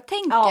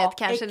operatänket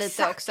kanske exakt,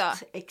 lite också.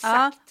 Exakt.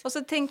 Ja, och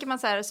så tänker man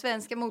så här,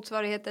 svenska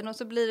motsvarigheten. Och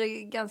så blir det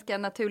ganska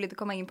naturligt att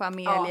komma in på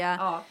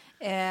Amelia.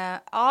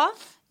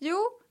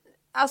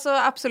 Alltså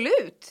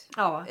absolut.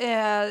 Ja.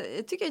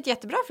 Jag tycker det är ett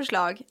jättebra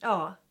förslag.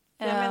 Ja.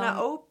 Jag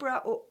menar Oprah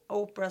och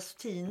Oprahs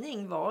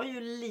tidning var ju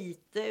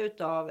lite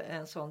utav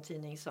en sån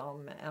tidning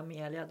som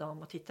Amelia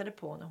Adamo tittade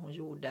på när hon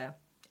gjorde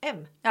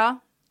M. Ja.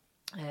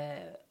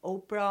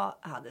 Oprah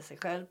hade sig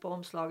själv på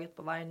omslaget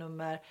på varje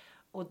nummer.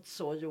 Och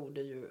så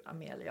gjorde ju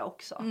Amelia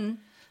också. Mm.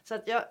 Så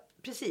att jag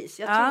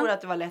tror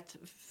att det var lätt.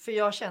 För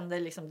jag kände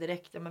liksom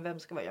direkt, men vem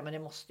ska vara? Ja men det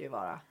måste ju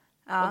vara.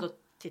 Ja. Och då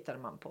tittade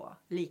man på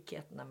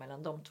likheterna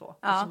mellan de två.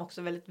 Ja. Som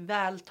också är väldigt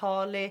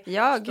vältalig.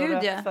 Ja,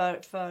 står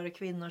upp för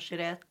kvinnors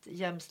rätt,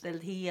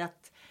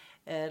 jämställdhet.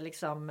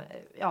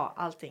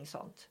 Allting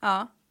sånt.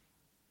 Ja.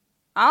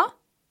 Ja,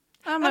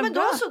 men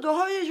då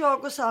har ju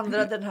jag och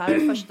Sandra den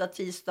här första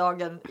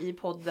tisdagen i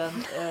podden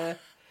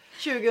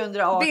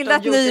 2018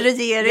 bildat ny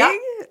regering.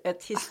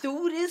 Ett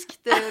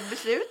historiskt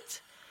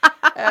beslut.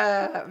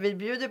 Vi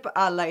bjuder på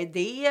alla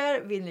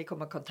idéer. Vill ni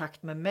komma i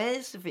kontakt med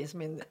mig så finns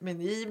min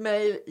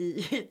e-mail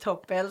i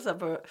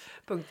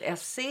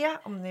topphälsa.se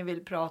om ni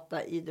vill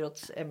prata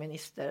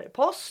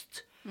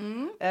idrottsministerpost.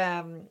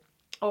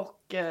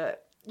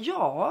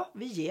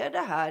 Vi ger det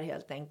här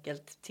helt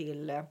enkelt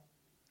till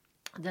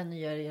den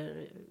nya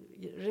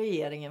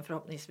regeringen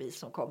förhoppningsvis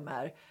som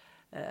kommer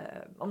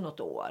om något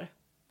år.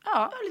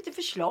 Ja, lite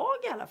förslag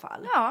i alla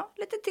fall. Ja,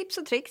 lite tips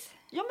och tricks.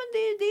 Ja, men det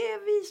är det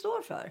vi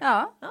står för.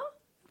 Ja.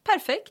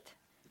 Perfekt.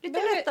 Lite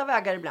lätta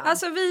vägar ibland.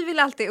 Alltså vi vill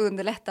alltid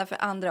underlätta för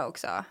andra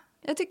också.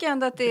 Jag tycker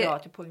ändå att det är... Bra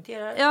att du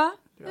poängterar. Ja,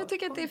 jag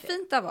tycker att det är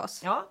fint av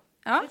oss. Ja,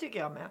 det tycker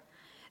jag med.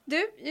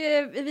 Du,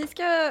 vi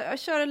ska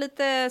köra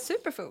lite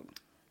superfood.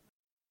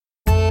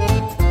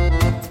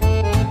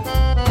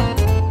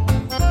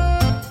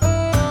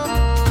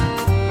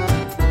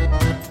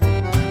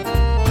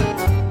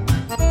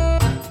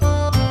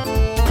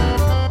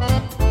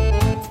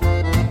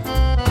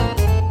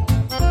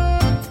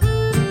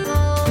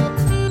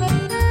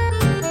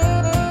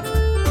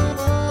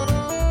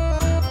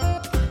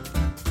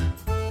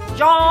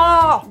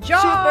 Ja!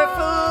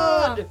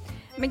 Superfood!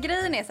 Men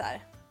grejen är så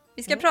här.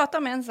 Vi ska prata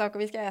om en sak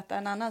och vi ska äta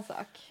en annan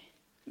sak.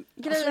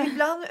 Alltså,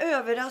 ibland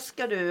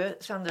överraskar du,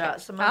 Sandra,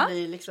 så man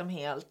blir liksom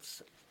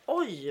helt...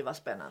 Oj, vad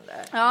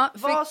spännande. Ja,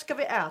 vad ska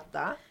vi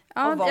äta?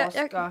 Ja, och vad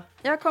ska...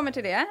 jag kommer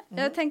till det.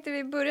 Jag tänkte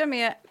vi börjar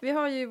med... Vi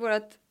har ju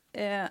vårt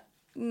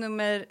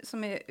nummer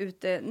som är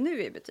ute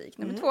nu i butik,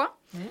 nummer 2.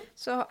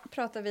 Så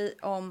pratar vi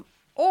om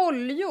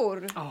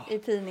oljor i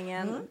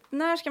tidningen.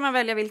 När ska man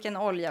välja vilken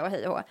olja och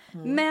hej och hå.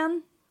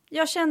 Men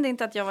jag kände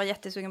inte att jag var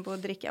jättesugen på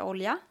att dricka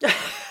olja.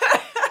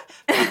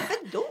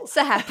 Då? Så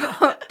här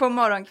på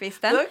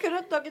morgonkvisten. Du har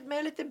kunnat tagit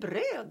med lite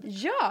bröd.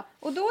 Ja,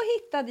 och då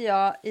hittade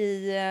jag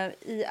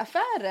i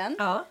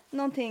affären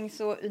någonting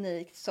så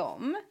unikt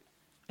som...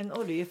 En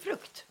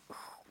oljefrukt.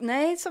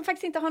 Nej, som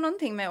faktiskt inte har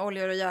någonting med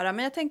oljor att göra.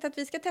 Men jag tänkte att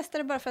vi ska testa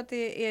det bara för att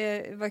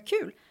det var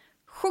kul.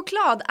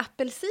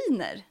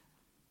 Chokladapelsiner.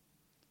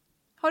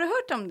 Har du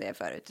hört om det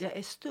förut? Jag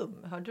är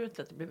stum. Hörde du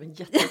inte att det blev en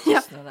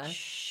jättetystnad där?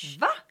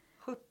 Va?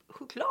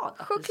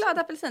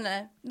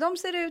 Chokladapelsiner. De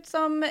ser ut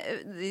som,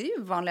 det är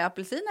ju vanliga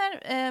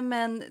apelsiner,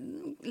 men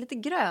lite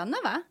gröna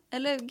va?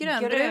 Eller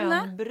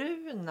grönbruna.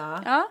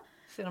 Grönbruna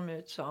ser de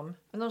ut som.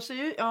 Men de ser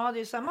ju, det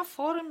är samma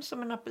form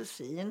som en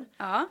apelsin.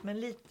 Ja. Men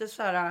lite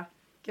så här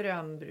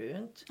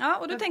grönbrunt. Ja,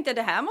 och då tänkte jag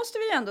det här måste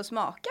vi ju ändå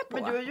smaka på.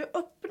 Men du har ju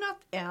öppnat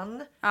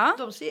en. Ja.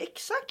 De ser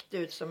exakt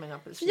ut som en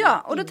apelsin.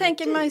 Ja, och då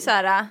tänker man ju så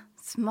här,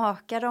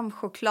 smakar de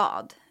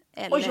choklad?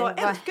 Eller och jag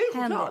älskar ju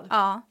choklad.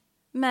 Ja,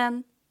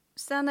 men...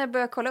 Sen när jag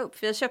började kolla upp,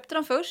 för jag köpte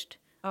dem först.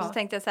 Och så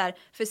tänkte jag så här,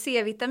 för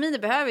C-vitaminer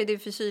behöver vi, det är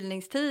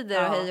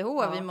förkylningstider och hej och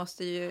hå. Vi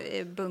måste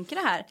ju bunkra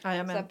här. Så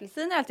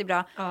apelsin är alltid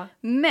bra.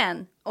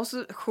 Men, och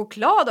så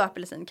choklad och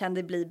apelsin, kan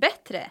det bli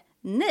bättre?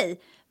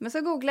 Nej. Men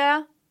så googlade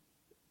jag.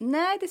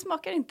 Nej, det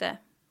smakar inte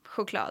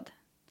choklad.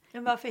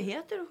 Men varför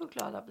heter det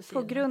chokladapelsin?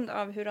 På grund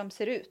av hur de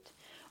ser ut.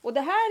 Och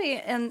det här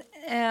är en,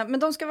 men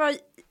de ska vara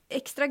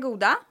extra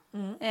goda.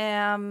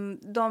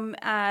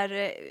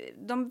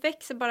 De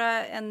växer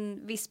bara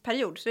en viss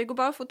period. Så det går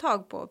bara att få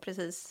tag på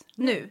precis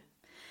nu.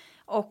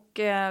 Och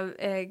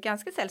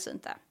ganska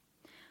sällsynta.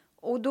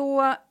 Och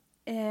då,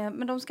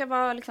 men de ska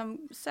vara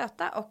liksom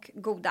söta och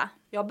goda.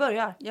 Jag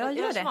börjar.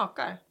 Jag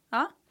smakar.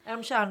 Ja. Är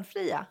de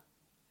kärnfria?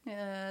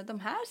 De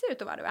här ser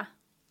ut att vara det va?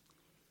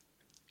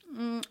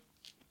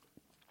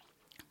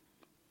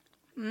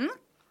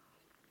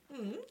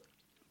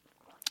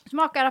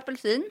 Smakar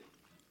apelsin.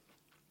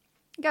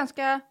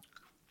 Ganska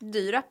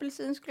dyr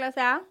apelsin skulle jag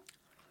säga.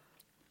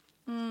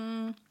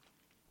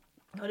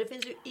 Ja, det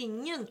finns ju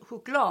ingen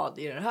choklad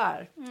i det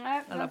här.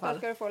 Nej, i alla fall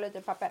ska du få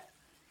lite papper.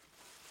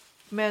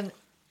 Men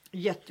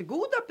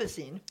jättegod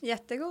apelsin.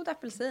 Jättegod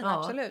apelsin,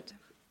 absolut.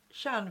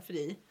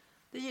 Kärnfri,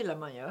 det gillar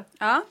man ju.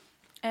 Ja.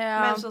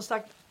 Men som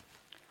sagt,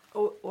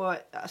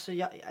 alltså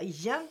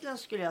egentligen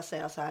skulle jag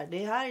säga så här.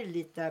 Det här är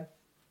lite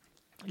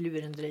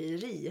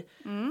lurendrejeri.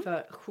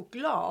 För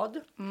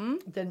choklad,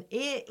 den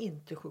är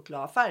inte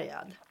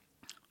chokladfärgad.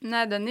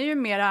 Nej, den är ju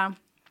mera...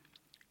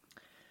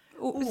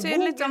 ser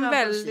lite som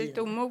väldigt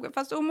omogen.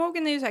 Fast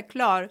omogen är ju så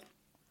här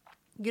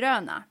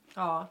klargröna.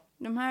 Ja.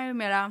 De här är ju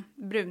mera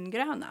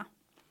brungröna.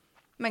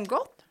 Men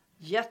gott.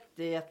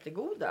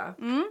 Jättegoda.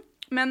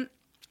 Men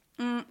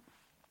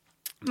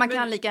man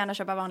kan lika gärna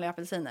köpa vanliga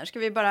apelsiner. Ska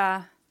vi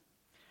bara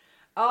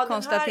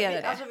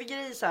konstatera det? Alltså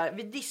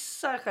vi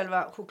dissar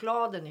själva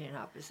chokladen i den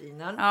här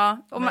apelsinen. Ja,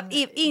 och man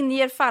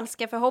inger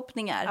falska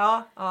förhoppningar.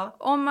 Ja.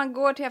 Om man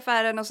går till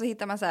affären och så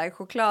hittar man så här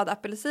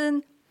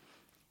chokladapelsin.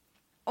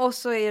 Och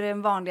så är det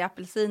en vanlig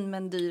apelsin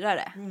men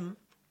dyrare.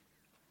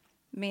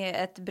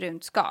 Med ett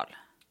brunt skal.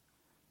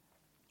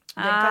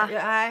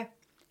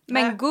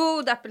 Men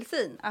god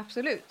apelsin,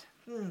 absolut.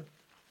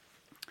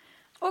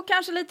 Och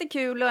kanske lite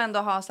kul att ändå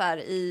ha så här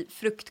i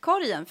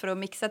fruktkorgen för att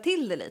mixa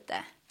till det lite.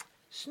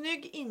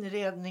 Snygg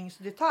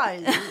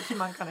inredningsdetalj som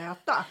man kan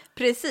äta.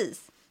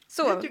 Precis.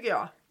 Så, det tycker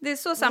jag. Det är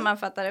så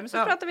sammanfattar det. Men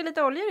så pratar vi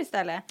lite oljor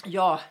istället.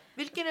 Ja,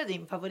 vilken är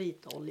din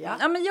favoritolja?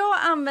 Ja, men jag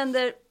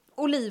använder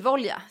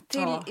olivolja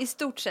till i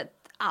stort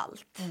sett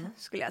allt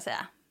skulle jag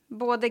säga.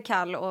 Både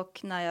kall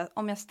och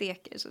om jag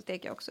steker så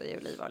steker jag också i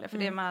olivolja. För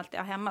det är man alltid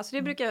har hemma. Så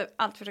det brukar jag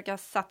alltid försöka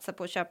satsa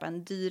på att köpa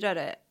en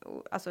dyrare,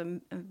 alltså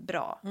en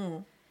bra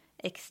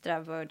extra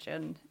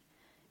virgin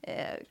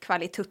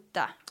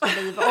kvalitutta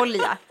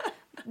olivolja.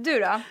 Du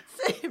då?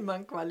 Säger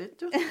man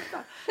kvalitutta?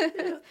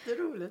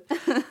 Jätteroligt.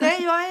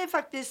 Nej, jag är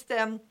faktiskt...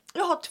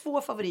 jag har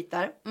 2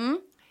 favoriter.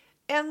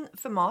 En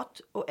för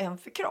mat och en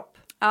för kropp.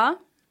 Ja.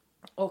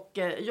 Och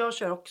jag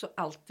kör också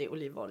alltid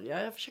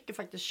olivolja. Jag försöker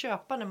faktiskt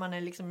köpa när man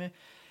är liksom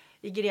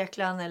i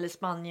Grekland eller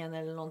Spanien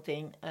eller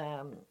någonting.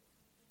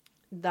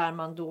 Där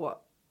man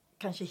då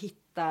kanske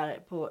hittar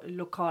på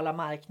lokala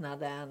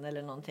marknaden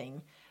eller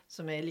någonting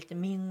som är lite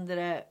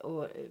mindre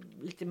och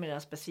lite mer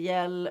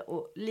speciell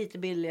och lite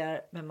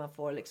billigare, men man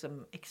får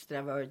liksom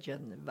extra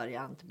virgin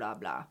variant bla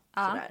bla.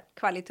 Ja, sådär.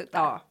 kvalitutta.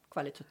 Ja,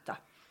 kvalitutta.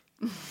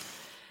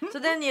 Så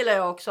den gillar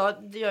jag också,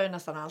 det gör jag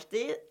nästan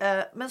alltid.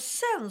 Men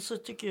sen så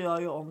tycker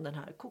jag ju om den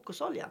här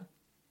kokosoljan.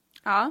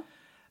 Ja.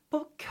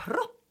 På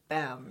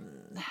kroppen.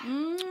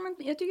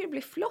 Jag tycker det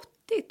blir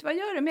flottigt. Vad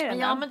gör du med den?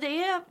 Ja, men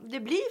det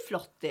blir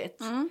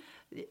flottigt.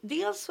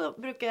 Dels så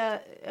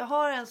brukar jag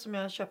har en som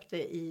jag köpte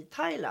i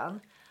Thailand.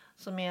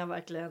 Som är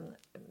verkligen,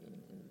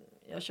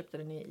 jag köpte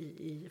den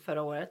i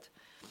förra året.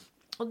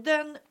 Och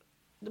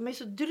de är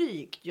så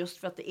drygt just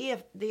för att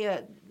det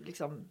är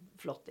liksom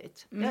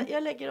flottigt.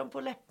 Jag lägger dem på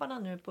läpparna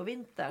nu på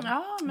vintern.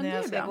 Ja, men när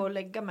jag ska bra. gå och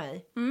lägga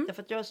mig.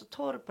 Därför att jag är så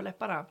torr på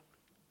läpparna.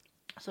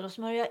 Så då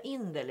smörjer jag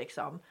in det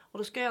liksom. Och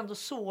då ska jag ändå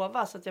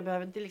sova så att jag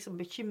behöver inte liksom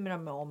bekymra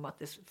mig om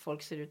att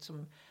folk ser ut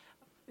som,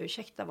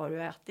 ursäkta vad du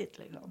har ätit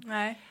liksom.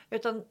 Nej.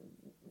 Utan,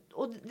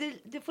 och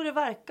det får det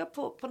verka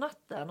på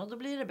natten och då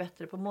blir det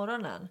bättre på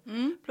morgonen.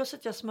 Plus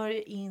att jag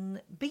smörjer in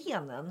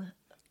benen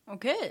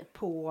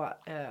på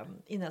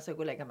innan jag ska gå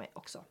och lägga mig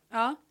också.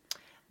 Ja.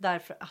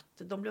 Därför att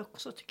de blir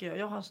också, tycker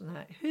jag har en sån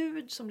här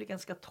hud som blir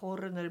ganska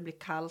torr när det blir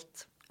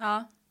kallt.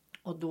 Ja.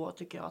 Och då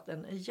tycker jag att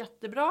den är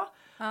jättebra.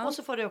 Ja. Och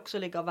så får det också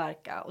ligga och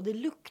verka. Och det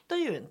luktar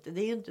ju inte.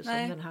 Det är ju inte som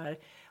den här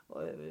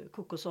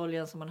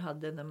kokosoljan som man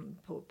hade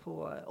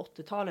på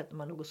 80-talet när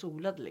man låg och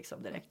solade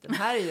liksom direkt. Den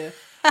här är ju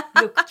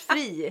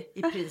luktfri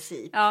i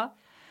princip. Ja.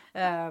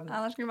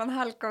 Annars skulle man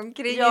halka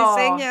omkring i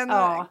sängen.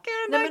 Ja.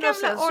 Nej, men och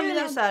sen så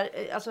är det så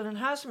här, alltså den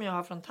här som jag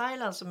har från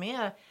Thailand som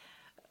är,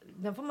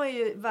 den får man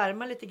ju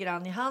värma lite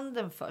grann i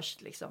handen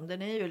först liksom.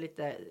 Den är ju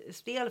lite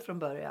stel från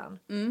början.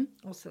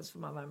 Och sen så får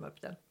man värma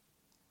upp den.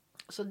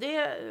 Så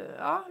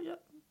jag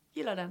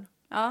gillar den.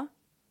 Ja,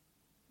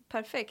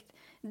 perfekt.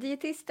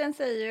 Dietisten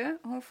säger ju,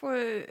 hon får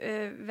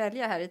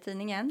välja här i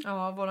tidningen.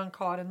 Ja, våran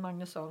Karin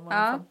Magnusson var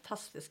en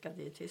fantastiska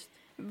dietist.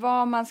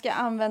 Vad man ska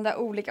använda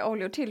olika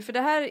oljor till. För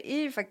det här är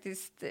ju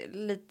faktiskt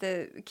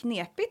lite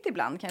knepigt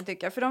ibland kan jag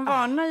tycka. För de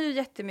varnar ju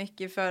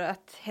jättemycket för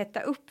att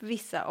hetta upp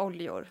vissa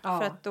oljor.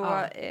 För att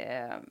då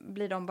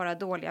blir de bara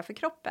dåliga för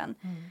kroppen.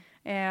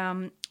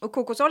 Och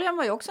kokosoljan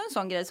var ju också en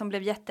sån grej som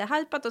blev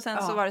jättehypat. Och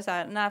sen så var det så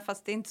här, nej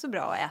fast det är inte så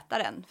bra att äta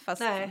den.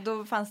 Fast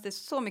då fanns det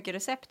så mycket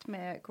recept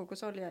med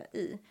kokosolja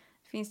i.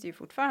 Finns det ju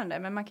fortfarande.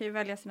 Men man kan ju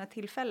välja sina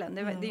tillfällen.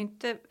 Det är ju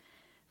inte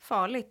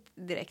farligt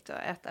direkt att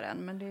äta den.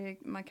 Men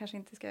man kanske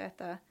inte ska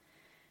äta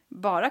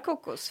bara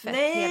kokosfett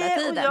hela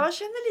tiden. Nej, och jag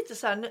känner lite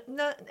så här.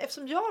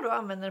 Eftersom jag då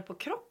använder den på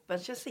kroppen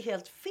känns det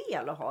helt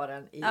fel att ha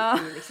den i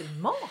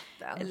liksom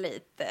maten.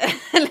 Lite.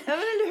 Ja, men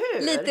eller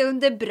hur? Lite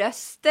under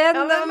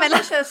brösten och mellan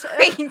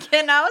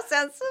skinkorna och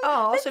sen så...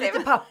 Ja, och så lite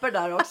papper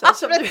där också. Ja,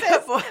 som du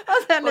får,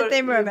 och sen lite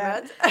i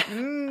munnen.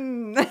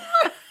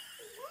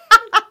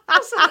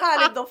 Och så en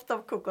härlig doft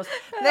av kokos.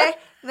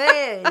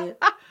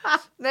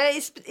 Nej,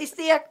 i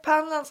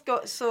stekpannan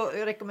så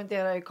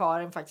rekommenderar ju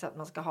Karin faktiskt att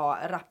man ska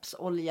ha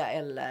rapsolja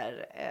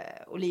eller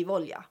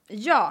olivolja.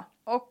 Ja,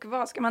 och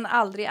vad ska man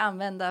aldrig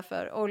använda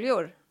för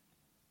oljor?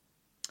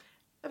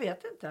 Jag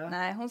vet inte.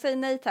 Nej, hon säger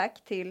nej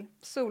tack till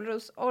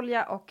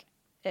solrosolja och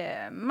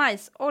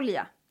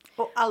majsolja.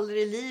 Och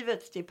aldrig i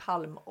livet till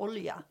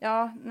palmolja.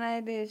 Ja,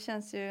 nej det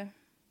känns ju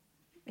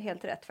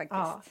helt rätt faktiskt.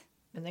 Ja.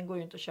 Men den går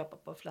ju inte att köpa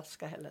på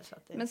flaska heller. Så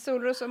att Men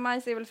solros och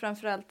majs är väl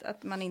framförallt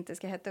att man inte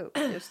ska hetta upp.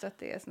 Just att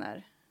det är sån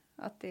här,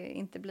 att det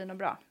inte blir något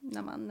bra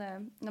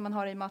när man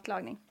har det i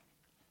matlagning.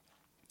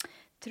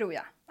 Tror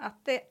jag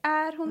att det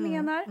är hon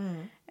menar.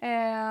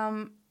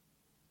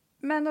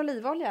 Men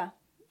olivolja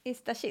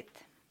is the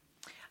shit.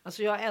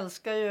 Alltså jag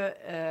älskar ju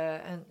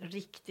en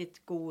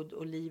riktigt god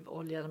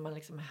olivolja när man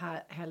liksom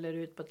häller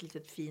ut på ett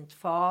litet fint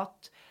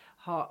fat.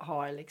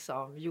 Har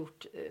liksom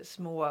gjort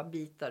små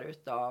bitar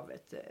utav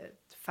ett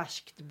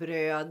färskt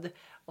bröd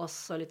och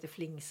så lite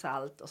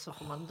flingsalt och så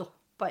får man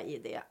doppa i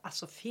det.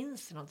 Alltså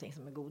finns det någonting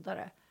som är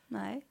godare?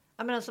 Nej.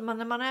 Jag menar, alltså,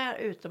 när man är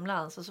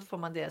utomlands och så får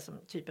man det som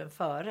typ en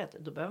förrätt,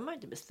 då behöver man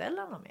inte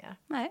beställa något mer.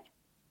 Nej.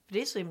 För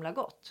det är så himla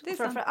gott. Det är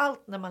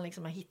framförallt när man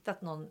liksom har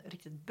hittat någon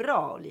riktigt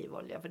bra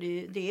olivolja. För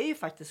det är ju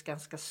faktiskt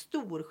ganska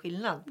stor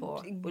skillnad på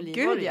olivolja.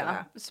 Gud ja.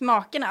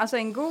 Smakerna, alltså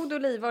en god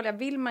olivolja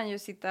vill man ju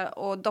sitta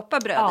och doppa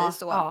bröd i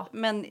så. Ja.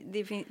 Men det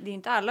är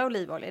inte alla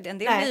olivolja. En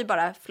del blir ju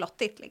bara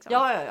flottigt liksom.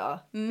 Ja.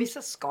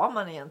 Vissa ska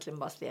man egentligen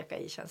bara steka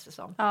i, känns det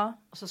som. Ja.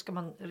 Och så ska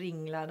man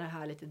ringla det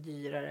här lite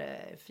dyrare,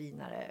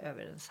 finare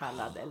över en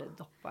sallad eller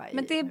doppa i.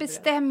 Men det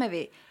bestämmer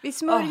vi. Vi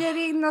smörjer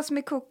in oss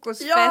med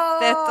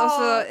kokosfettet och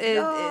så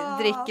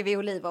dricker vi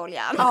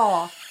olivoljan.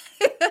 Ja.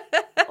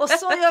 Och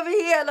så gör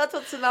vi hela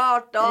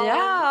 2018.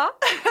 Ja,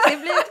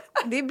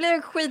 det blir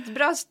en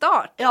skitbra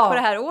start på det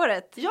här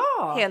året.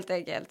 Ja, helt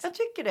enkelt. Jag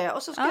tycker det.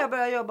 Och så ska jag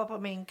börja jobba på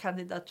min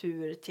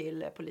kandidatur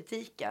till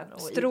politiken.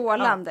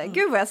 Strålande.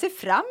 Gud vad jag ser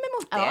fram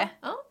emot det.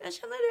 Ja, jag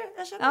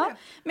känner det.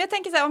 Men jag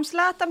tänker så här, om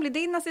Zlatan blir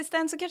din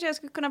assistent så kanske jag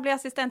skulle kunna bli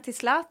assistent till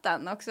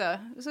Zlatan också.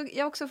 Så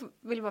jag också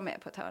vill vara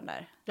med på ett hörn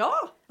där. Ja,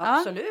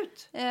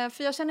 absolut.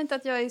 För jag känner inte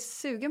att jag är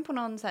sugen på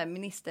någon så här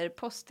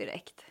ministerpost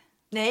direkt.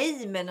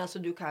 Nej, men alltså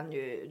du kan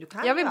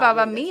jag vill bara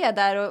vara med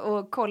där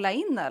och kolla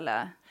in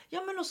eller.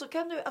 Ja, men också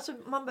kan du, alltså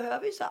man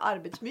behöver ju så här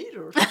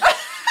arbetsmyror.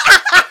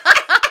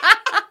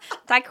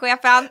 Tack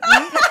chefen.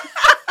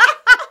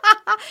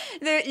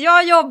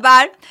 Jag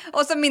jobbar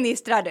och så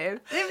ministrar du. Det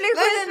blir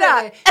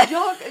skitbra.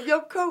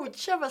 Jag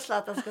coachar vad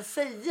Zlatan ska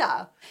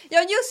säga.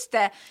 Ja, just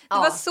det. Det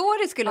var så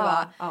det skulle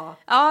vara.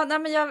 Ja, nej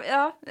men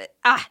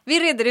vi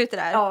reder ut det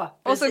där. Ja,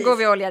 och så går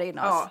vi och oljar in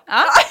oss.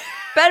 Ja.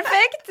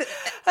 Perfekt.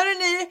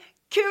 Hörrni,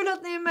 kul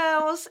att ni är med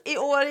oss i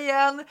år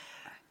igen.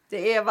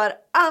 Det är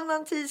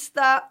varannan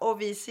tisdag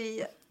och vi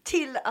ser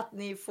till att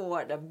ni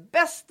får den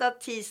bästa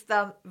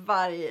tisdagen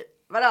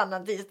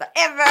varannan tisdag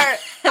ever.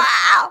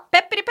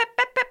 Pepperi pepp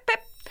pepp pepp pepp.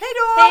 Hej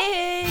då!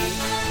 Hej.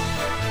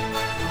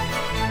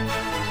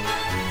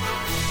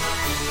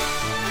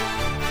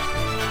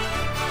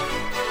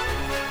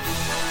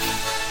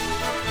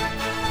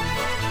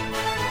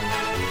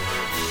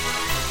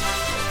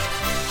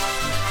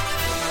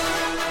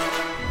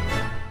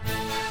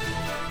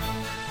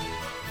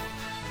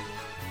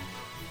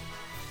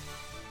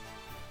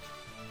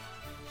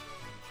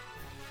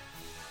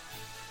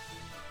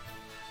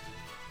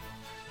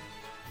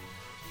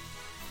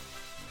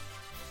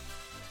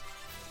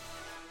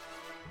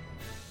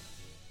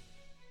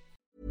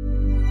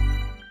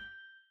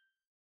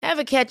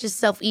 Ever catch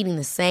yourself eating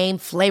the same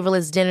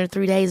flavorless dinner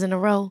 3 days in a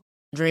row?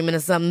 Dreaming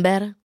of something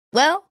better?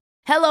 Well,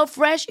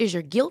 HelloFresh is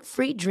your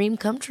guilt-free dream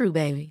come true,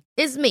 baby.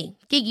 It's me,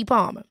 Keke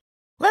Palmer.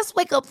 Let's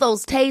wake up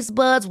those taste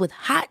buds with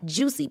hot,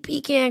 juicy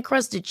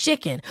pecan-crusted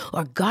chicken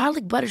or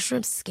garlic butter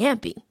shrimp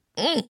scampi.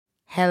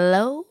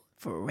 Hello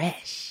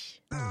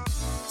Fresh.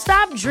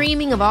 Stop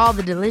dreaming of all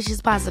the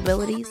delicious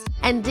possibilities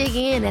and dig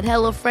in at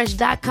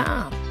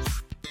HelloFresh.com.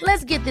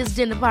 Let's get this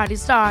dinner party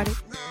started.